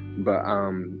that. But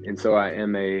and so I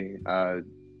am a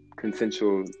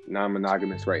consensual,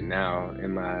 non-monogamous right now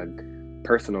in my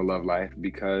personal love life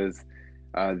because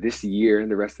this year,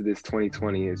 the rest of this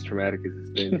 2020, as traumatic as it's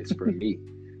been, is for me.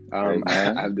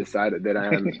 I've decided that I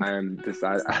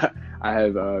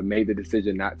have made the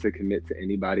decision not to commit to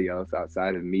anybody else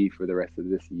outside of me for the rest of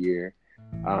this year.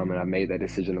 And I made that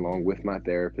decision along with my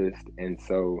therapist. And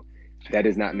so that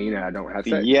does not mean that I don't have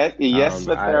sex. Yes,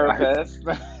 the therapist.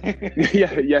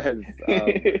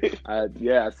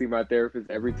 I see my therapist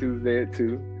every Tuesday at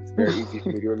 2. It's very easy for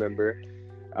me to remember.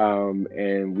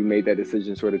 And we made that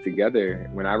decision sort of together.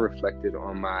 When I reflected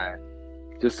on my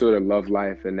just sort of love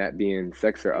life and that being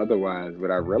sex or otherwise, what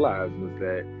I realized was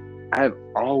that I have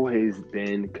always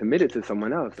been committed to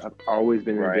someone else. I've always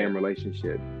been in a damn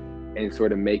relationship and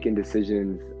sort of making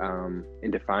decisions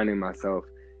and defining myself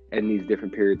in these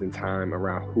different periods in time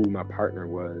around who my partner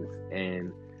was.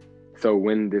 And so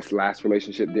when this last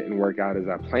relationship didn't work out as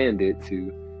I planned it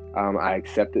to, I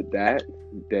accepted that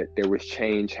there was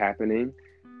change happening.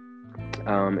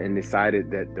 And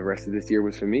decided that the rest of this year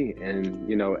was for me. And,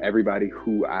 everybody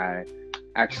who I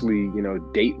actually,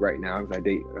 date right now, because I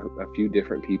date a few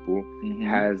different people,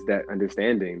 has that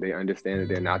understanding. They understand that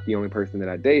they're not the only person that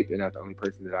I date. They're not the only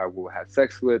person that I will have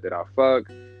sex with, that I'll fuck,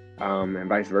 and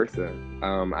vice versa.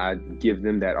 I give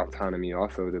them that autonomy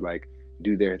also to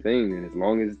do their thing. And as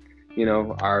long as,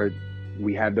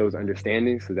 we have those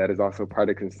understandings, so that is also part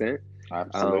of consent.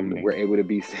 Absolutely. We're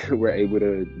able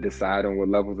to decide on what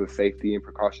levels of safety and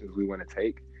precautions we want to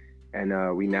take, and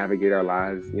we navigate our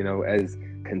lives, as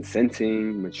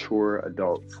consenting, mature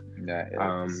adults. Very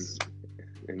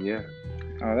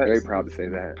proud to say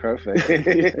that.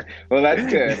 Perfect. Well, that's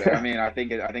good. I mean, I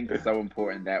think it's so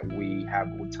important that we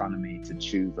have autonomy to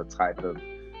choose the type of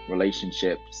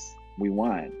relationships we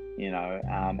want,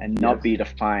 and not be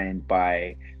defined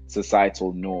by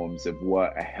societal norms of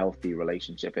what a healthy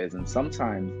relationship is. And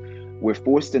sometimes we're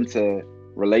forced into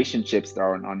relationships that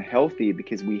are unhealthy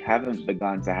because we haven't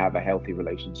begun to have a healthy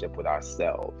relationship with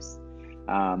ourselves.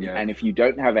 And if you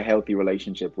don't have a healthy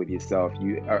relationship with yourself,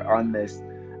 you are on this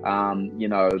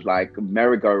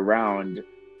merry-go-round,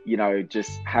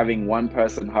 just having one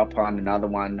person hop on, another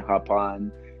one hop on,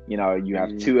 you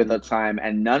have two at a time,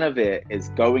 and none of it is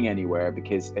going anywhere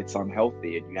because it's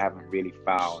unhealthy and you haven't really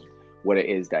found what it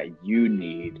is that you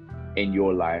need in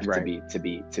your life to be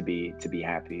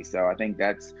happy. So I think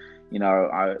that's,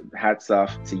 hats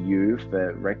off to you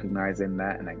for recognizing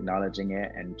that and acknowledging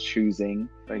it and choosing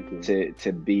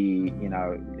to be,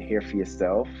 here for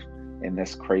yourself in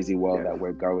this crazy world that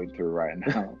we're going through right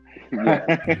now.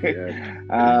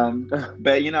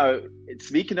 But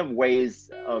speaking of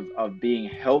ways of being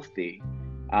healthy,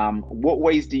 what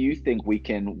ways do you think we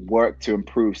can work to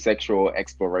improve sexual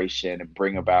exploration and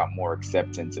bring about more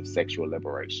acceptance of sexual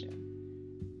liberation?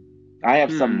 I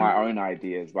have some of my own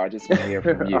ideas, but I just want to hear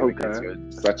from you because you're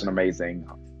such an amazing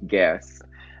guest.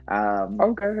 I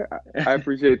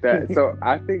appreciate that. So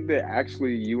I think that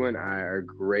actually you and I are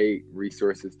great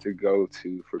resources to go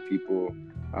to for people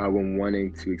when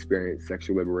wanting to experience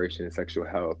sexual liberation and sexual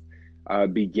health.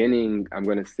 Beginning, I'm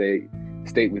going to state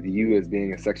with you as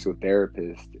being a sexual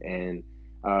therapist and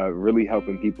really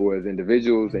helping people as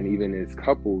individuals and even as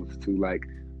couples to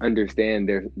understand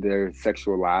their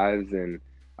sexual lives and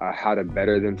how to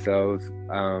better themselves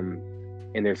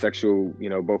in their sexual,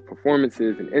 both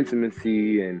performances and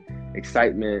intimacy and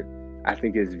excitement. I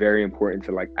think is very important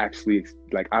to I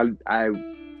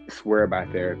swear by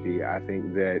therapy. I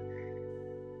think that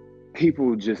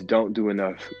people just don't do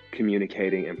enough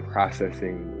communicating and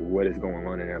processing what is going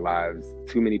on in their lives.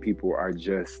 Too many people are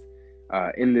just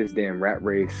in this damn rat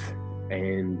race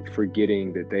and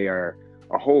forgetting that they are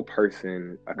a whole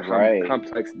person,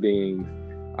 complex beings.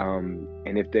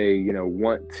 And if they,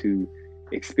 want to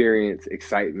experience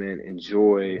excitement and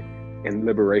joy and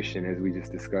liberation, as we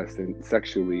just discussed, and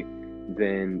sexually,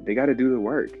 then they got to do the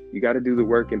work. You got to do the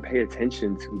work and pay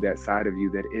attention to that side of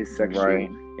you that is sexual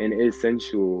and is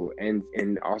sensual and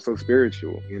also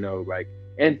spiritual,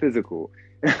 and physical.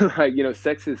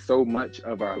 Sex is so much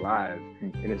of our lives,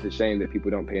 and it's a shame that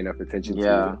people don't pay enough attention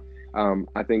to it.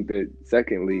 I think that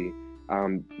secondly,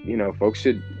 folks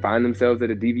should find themselves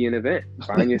at a deviant event.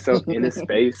 Find yourself in a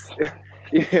space.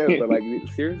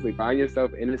 Seriously, find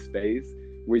yourself in a space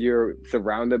where you're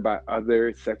surrounded by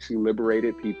other sexually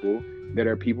liberated people that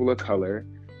are people of color,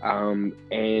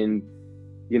 and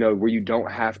where you don't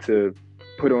have to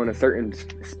put on a certain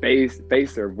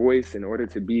face or voice in order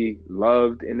to be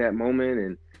loved in that moment,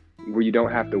 and where you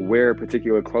don't have to wear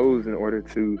particular clothes in order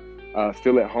to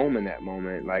feel at home in that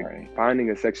moment.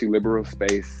 Finding a sexually liberal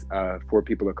space for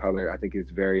people of color, I think is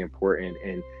very important,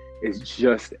 and is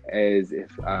just as if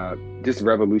just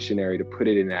revolutionary to put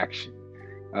it in action.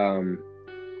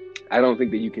 I don't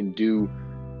think that you can do.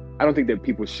 I don't think that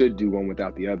people should do one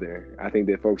without the other. I think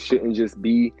that folks shouldn't just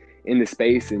be in the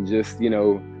space and just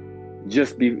do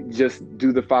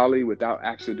the folly without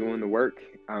actually doing the work.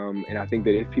 And I think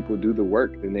that if people do the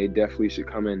work, then they definitely should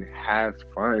come and have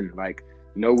fun, like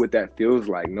know what that feels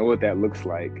like, know what that looks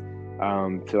like,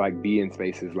 to like be in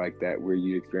spaces like that where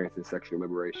you experience sexual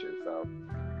liberation. So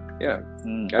yeah,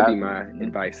 that'd be my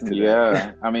advice to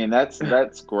that. I mean,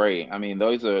 that's great. I mean,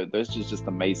 those are just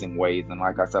amazing ways. And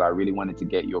like I said, I really wanted to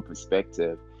get your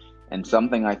perspective. And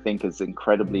something I think is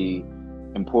incredibly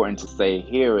important to say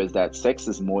here is that sex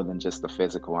is more than just the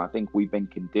physical. I think we've been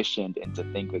conditioned into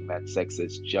thinking that sex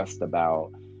is just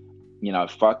about,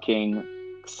 fucking,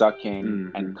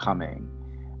 sucking, and coming.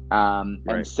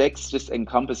 And sex just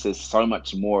encompasses so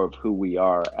much more of who we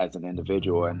are as an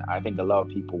individual. And I think a lot of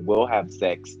people will have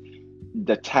sex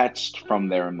detached from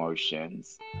their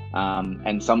emotions.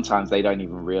 And sometimes they don't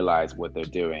even realize what they're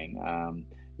doing.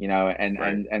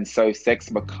 And so sex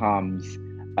becomes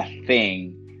a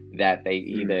thing that they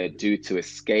either do to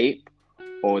escape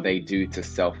or they do to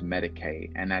self-medicate.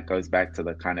 And that goes back to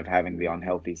the kind of having the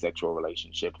unhealthy sexual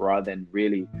relationship rather than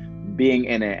really being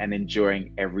in it and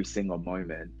enjoying every single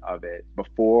moment of it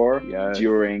before,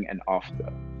 during, and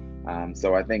after.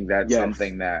 So I think that's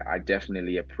something that I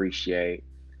definitely appreciate.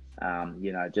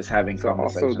 Just having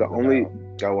conversations. Also,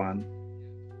 go on.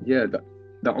 Yeah,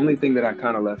 the only thing that I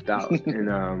kind of left out in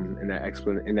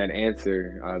that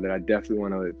answer that I definitely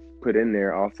want to put in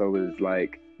there also is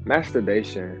like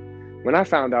masturbation. When I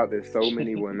found out that so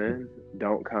many women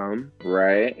don't come,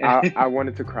 right, I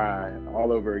wanted to cry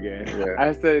all over again. Yeah.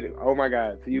 I said, "Oh my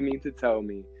God! So you mean to tell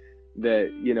me that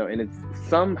and it's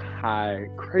some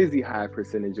crazy high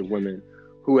percentage of women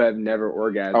who have never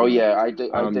orgasmed?" Oh yeah, I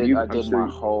did. My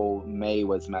whole May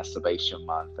was masturbation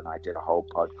month, and I did a whole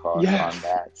podcast on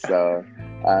that. So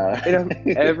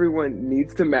everyone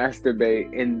needs to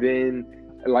masturbate, and then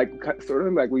sort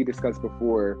of like we discussed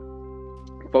before,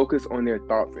 focus on their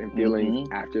thoughts and feelings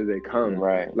after they come.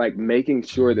 Right. Like making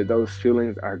sure that those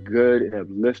feelings are good and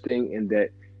uplifting, and that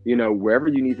wherever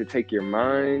you need to take your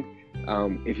mind,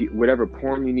 whatever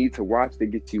porn you need to watch that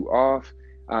gets you off.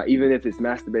 Even if it's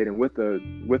masturbating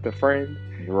with a friend,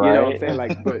 right. You know what I'm saying?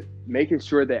 Like, but making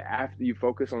sure that after you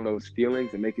focus on those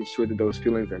feelings and making sure that those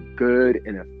feelings are good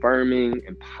and affirming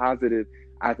and positive,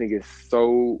 I think is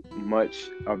so much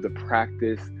of the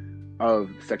practice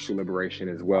of sexual liberation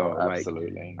as well. Oh,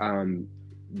 absolutely.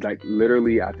 Like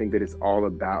literally, I think that it's all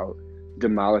about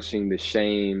demolishing the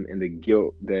shame and the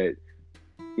guilt that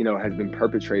has been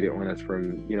perpetrated on us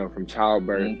from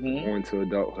childbirth on to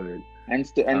adulthood. And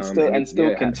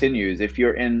still continues. If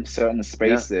you're in certain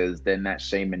spaces, then that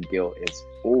shame and guilt is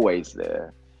always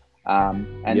there.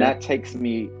 That takes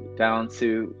me down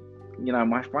to,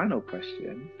 my final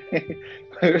question.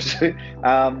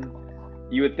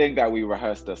 You would think that we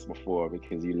rehearsed this before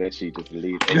because you literally just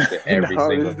lead into every single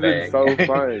thing. This has been so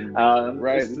fun.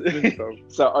 Right.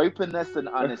 So openness and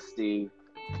honesty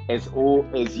is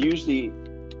usually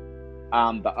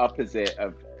the opposite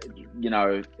of,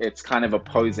 it's kind of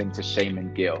opposing to shame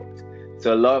and guilt.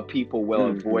 So a lot of people will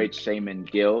avoid shame and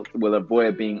guilt, will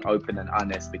avoid being open and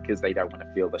honest because they don't want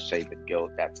to feel the shame and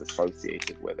guilt that's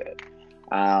associated with it.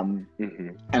 And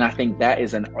I think that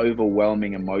is an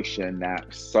overwhelming emotion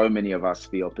that so many of us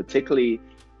feel, particularly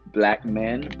Black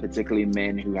men, particularly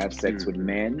men who have sex with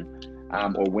men,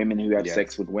 or women who have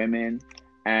sex with women.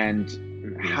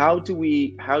 And how do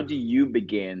you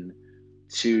begin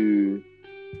to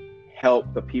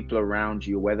help the people around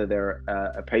you, whether they're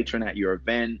a patron at your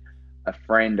event, a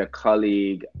friend, a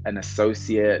colleague, an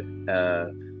associate,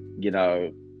 a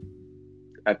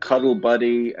cuddle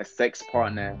buddy, a sex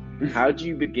partner? How do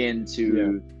you begin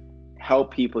to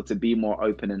help people to be more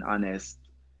open and honest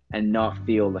and not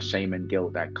feel the shame and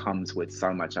guilt that comes with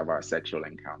so much of our sexual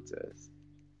encounters?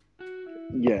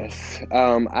 Yes.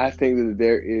 I think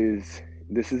that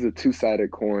this is a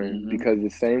two-sided coin, because the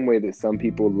same way that some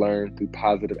people learn through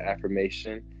positive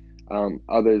affirmation,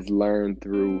 others learn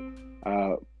through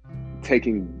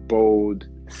taking bold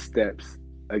steps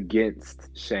against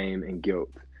shame and guilt.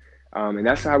 And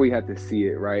that's how we have to see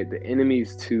it, right? The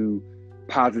enemies to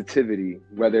positivity,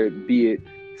 whether it be it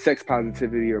sex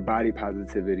positivity or body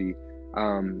positivity.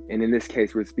 And in this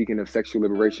case, we're speaking of sexual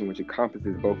liberation, which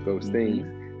encompasses both those things.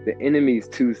 The enemies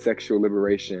to sexual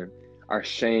liberation are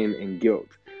shame and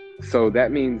guilt. So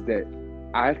that means that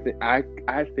I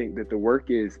think that the work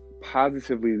is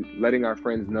positively letting our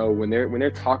friends know when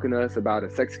they're talking to us about a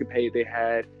sexcapade they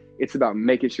had, it's about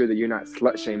making sure that you're not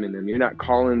slut shaming them. You're not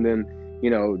calling them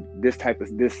this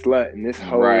slut and this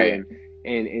hoe, right,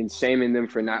 and shaming them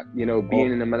for not,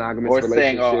 being in a monogamous or relationship.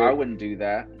 saying, "Oh, I wouldn't do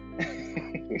that."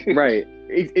 Right.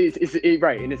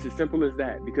 Right, and it's as simple as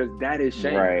that, because that is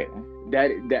shame. Right.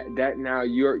 That now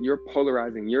you're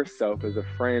polarizing yourself as a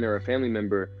friend or a family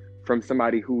member from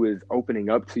somebody who is opening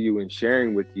up to you and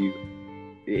sharing with you.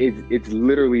 It's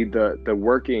literally the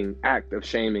working act of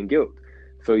shame and guilt.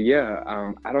 So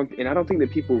yeah, I don't think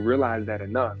that people realize that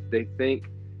enough. They think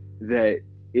that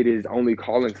it is only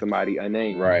calling somebody a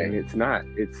name, right, and it's not.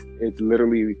 It's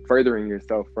literally furthering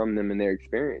yourself from them and their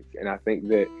experience. And I think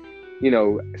that,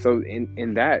 so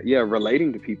in that, yeah,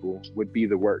 relating to people would be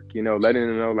the work. Letting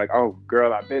them know, like, oh,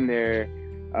 girl, I've been there.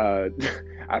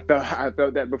 I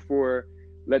felt that before.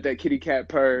 Let that kitty cat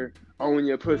purr. Own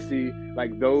your pussy.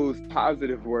 Like, those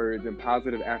positive words and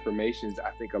positive affirmations,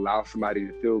 I think, allow somebody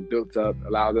to feel built up,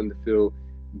 allow them to feel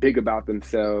big about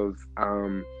themselves,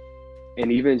 and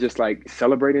even just like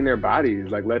celebrating their bodies,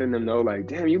 like letting them know, like,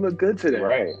 damn, you look good today.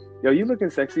 Right. Yo, you looking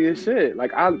sexy as shit.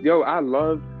 Like, I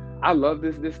love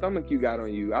this stomach you got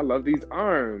on you. I love these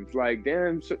arms. Like,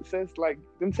 damn, sis, like,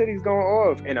 them titties going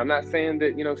off. And I'm not saying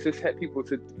that, cishet people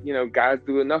guys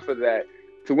do enough of that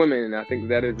to women. And I think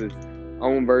that is its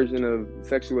own version of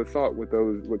sexual assault with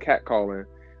catcalling.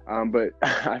 But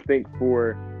I think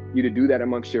for you to do that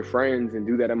amongst your friends and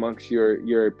do that amongst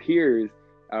your peers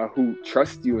who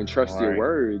trust you and trust your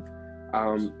words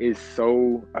is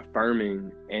so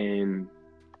affirming and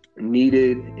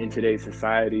needed in today's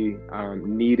society,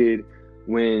 needed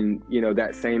when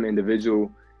that same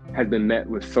individual has been met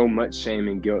with so much shame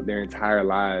and guilt their entire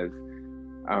lives,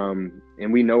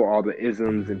 and we know all the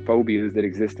isms and phobias that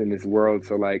exist in this world.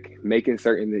 So, like, making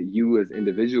certain that you as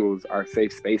individuals are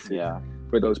safe spaces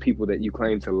for those people that you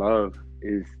claim to love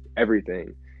is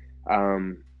everything.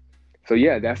 So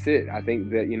yeah, that's it. I think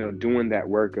that doing that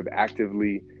work of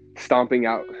actively stomping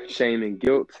out shame and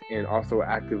guilt, and also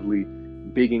actively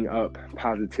bigging up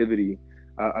positivity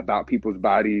about people's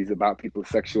bodies, about people's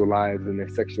sexual lives and their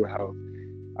sexual health.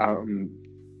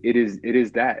 It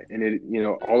is that, and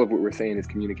all of what we're saying is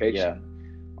communication. Yeah.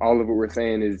 All of what we're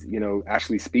saying is,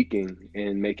 actually speaking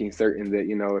and making certain that,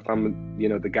 if I'm,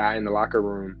 the guy in the locker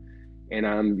room and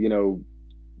I'm,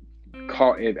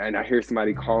 and I hear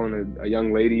somebody calling a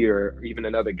young lady or even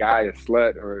another guy a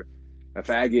slut or a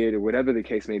faggot or whatever the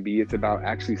case may be, it's about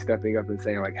actually stepping up and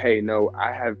saying, like, hey, no,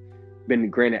 I have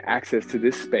been granted access to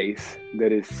this space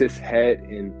that is cishet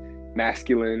and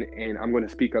masculine, and I'm going to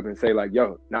speak up and say, like,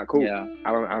 yo, not cool. Yeah.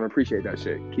 I don't appreciate that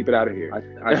shit. Keep it out of here.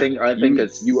 I think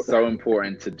it's so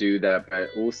important to do that, but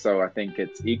also I think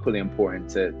it's equally important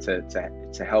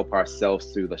to help ourselves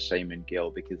through the shame and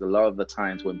guilt, because a lot of the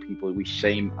times when we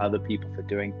shame other people for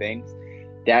doing things,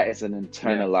 that is an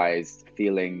internalized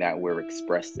feeling that we're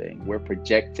expressing. We're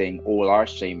projecting all our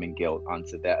shame and guilt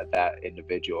onto that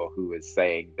individual who is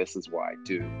saying, this is what I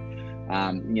do.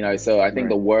 So I think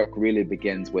the work really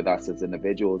begins with us as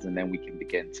individuals, and then we can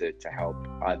begin to help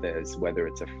others, whether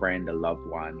it's a friend, a loved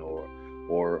one,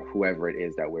 or whoever it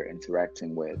is that we're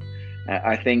interacting with.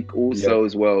 I think also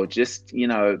as well, just,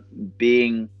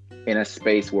 being in a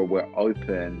space where we're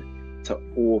open to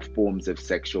all forms of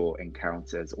sexual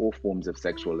encounters, all forms of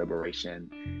sexual liberation.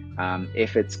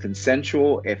 If it's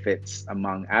consensual, if it's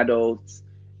among adults,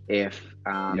 if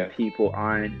people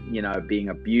aren't, being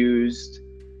abused,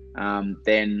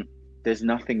 then there's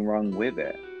nothing wrong with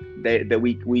it. That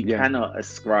we cannot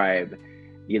ascribe,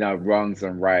 wrongs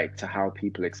and right to how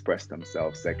people express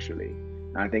themselves sexually.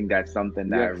 And I think that's something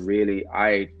that really,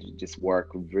 I just work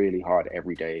really hard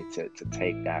every day to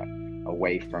take that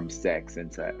away from sex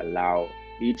and to allow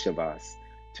each of us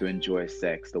to enjoy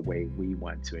sex the way we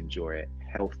want to enjoy it,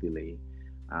 healthily,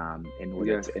 in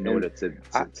order to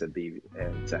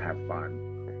have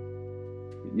fun.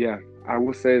 Yeah, I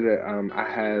will say that I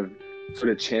have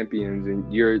sort of champions,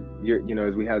 and you're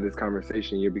as we have this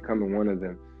conversation, you're becoming one of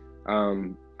them.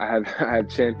 I have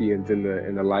champions in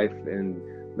the life and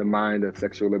the mind of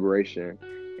sexual liberation,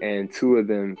 and two of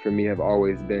them for me have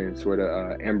always been sort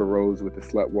of Amber Rose with the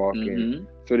slut walk, and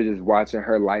sort of just watching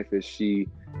her life as she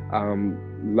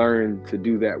learned to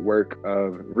do that work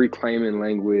of reclaiming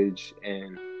language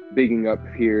and bigging up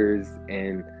peers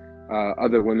and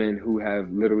other women who have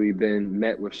literally been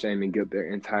met with shame and guilt their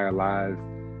entire lives.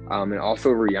 And also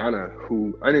Rihanna,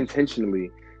 who unintentionally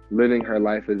living her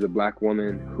life as a Black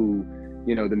woman who,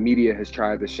 the media has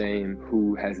tried to shame,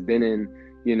 who has been in,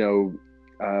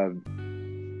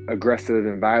 aggressive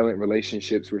and violent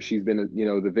relationships where she's been,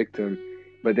 the victim,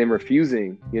 but then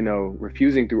refusing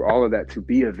through all of that to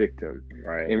be a victim,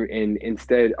 right? And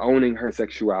instead owning her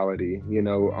sexuality,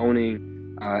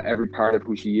 owning every part of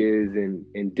who she is,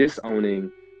 and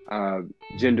disowning uh,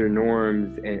 gender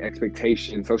norms and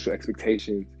expectations, social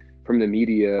expectations from the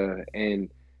media and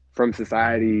from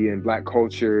society and Black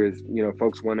cultures.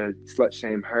 Folks want to slut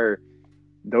shame her.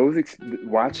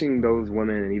 Watching those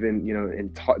women, and even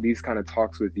in these kind of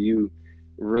talks with you,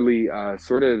 really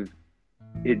sort of,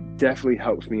 it definitely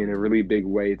helps me in a really big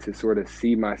way to sort of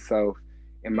see myself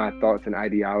and my thoughts and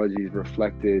ideologies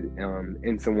reflected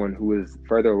in someone who is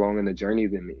further along in the journey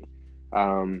than me.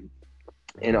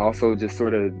 And also just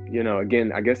sort of,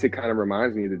 again, I guess it kind of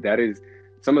reminds me that is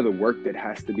some of the work that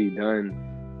has to be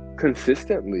done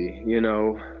consistently,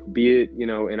 be it, in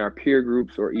our peer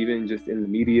groups or even just in the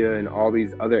media and all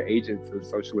these other agents of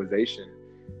socialization.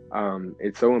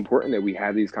 It's so important that we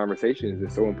have these conversations.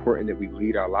 It's so important that we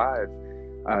lead our lives,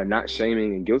 not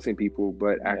shaming and guilting people,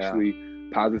 but actually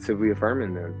positively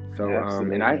affirming them. So,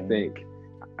 and I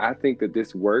think that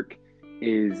this work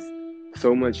is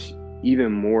so much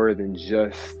even more than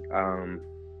just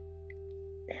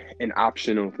an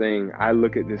optional thing. I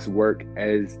look at this work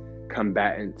as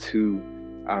combatant to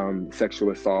sexual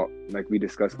assault, like we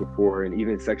discussed before, and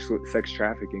even sex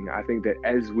trafficking. I think that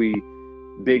as we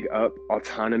big up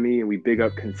autonomy and we big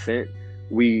up consent,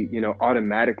 we,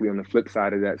 automatically on the flip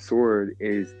side of that sword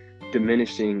is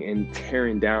diminishing and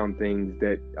tearing down things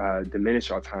that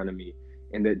diminish autonomy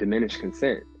and that diminish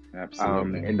consent.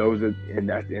 Absolutely.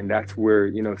 And that's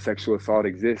where, sexual assault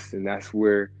exists, and that's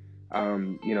where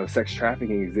sex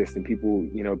trafficking exists, and people,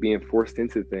 being forced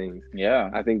into things.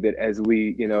 I think that as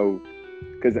we,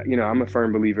 because I'm a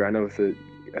firm believer, I know it's a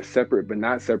separate but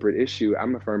not separate issue.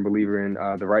 I'm a firm believer in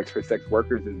the rights for sex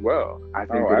workers as well. I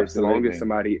think that as long as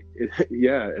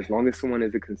as long as someone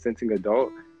is a consenting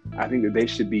adult, I think that they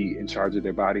should be in charge of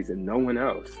their bodies and no one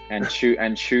else. And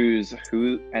choose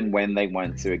who and when they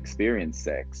want to experience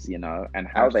sex, and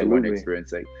how they want to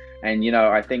experience sex. And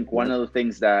I think one of the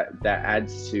things that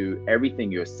adds to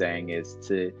everything you're saying is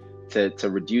to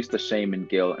reduce the shame and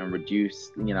guilt and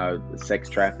reduce, sex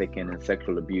trafficking and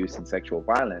sexual abuse and sexual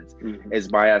violence is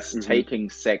by us taking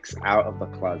sex out of the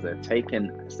closet, taking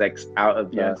sex out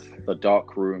of the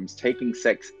dark rooms, taking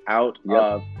sex out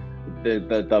of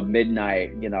the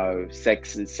midnight,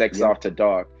 sex after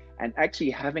dark, and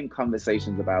actually having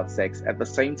conversations about sex at the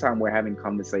same time we're having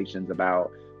conversations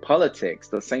about politics,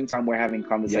 the same time we're having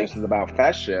conversations about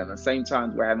fashion, the same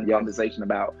time we're having conversation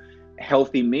about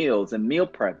healthy meals and meal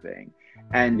prepping.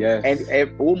 And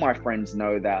all my friends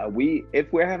know that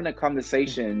if we're having a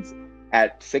conversations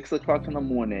at 6 o'clock in the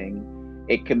morning,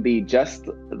 it can be just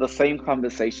the same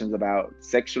conversations about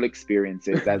sexual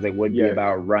experiences as it would be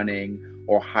about running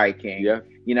or hiking.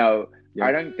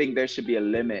 I don't think there should be a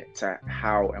limit to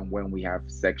how and when we have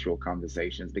sexual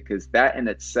conversations, because that in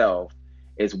itself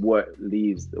is where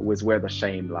the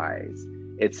shame lies.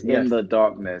 It's in the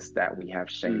darkness that we have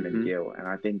shame and guilt. And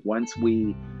I think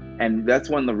and that's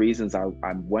one of the reasons I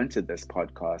wanted this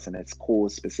podcast, and it's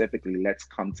called specifically Let's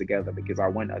Come Together, because I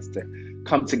want us to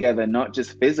come together, not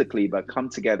just physically, but come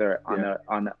together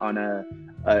on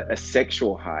a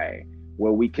sexual high,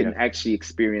 where we can actually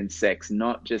experience sex,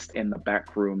 not just in the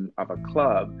back room of a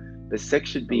club, but sex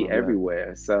should be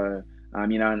everywhere. So,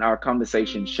 and our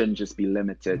conversation shouldn't just be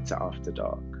limited to after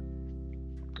dark.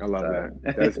 I love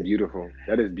that. That's beautiful.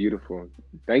 That is beautiful.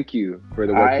 Thank you for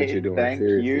the work that you're doing. Thank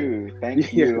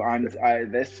you.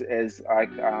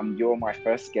 You're my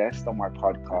first guest on my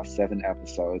podcast, 7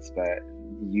 episodes, but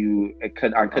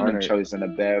I couldn't have chosen a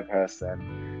better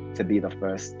person to be the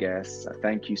first guest. So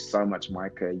thank you so much,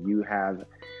 Micah.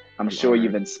 I'm sure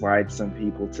you've inspired some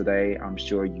people today. I'm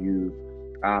sure you've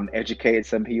educated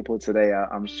some people today.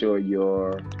 I'm sure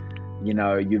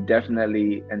you've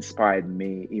definitely inspired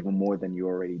me even more than you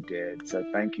already did. So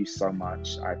thank you so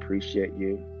much. I appreciate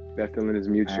you. That feeling is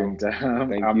mutual.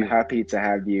 And I'm happy to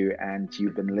have you. And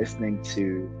you've been listening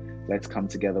to Let's Come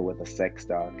Together with a Sex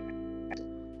Doc.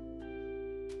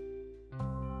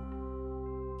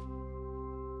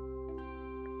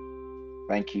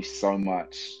 Thank you so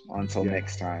much. Until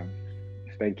next time.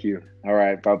 Thank you. All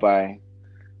right. Bye-bye.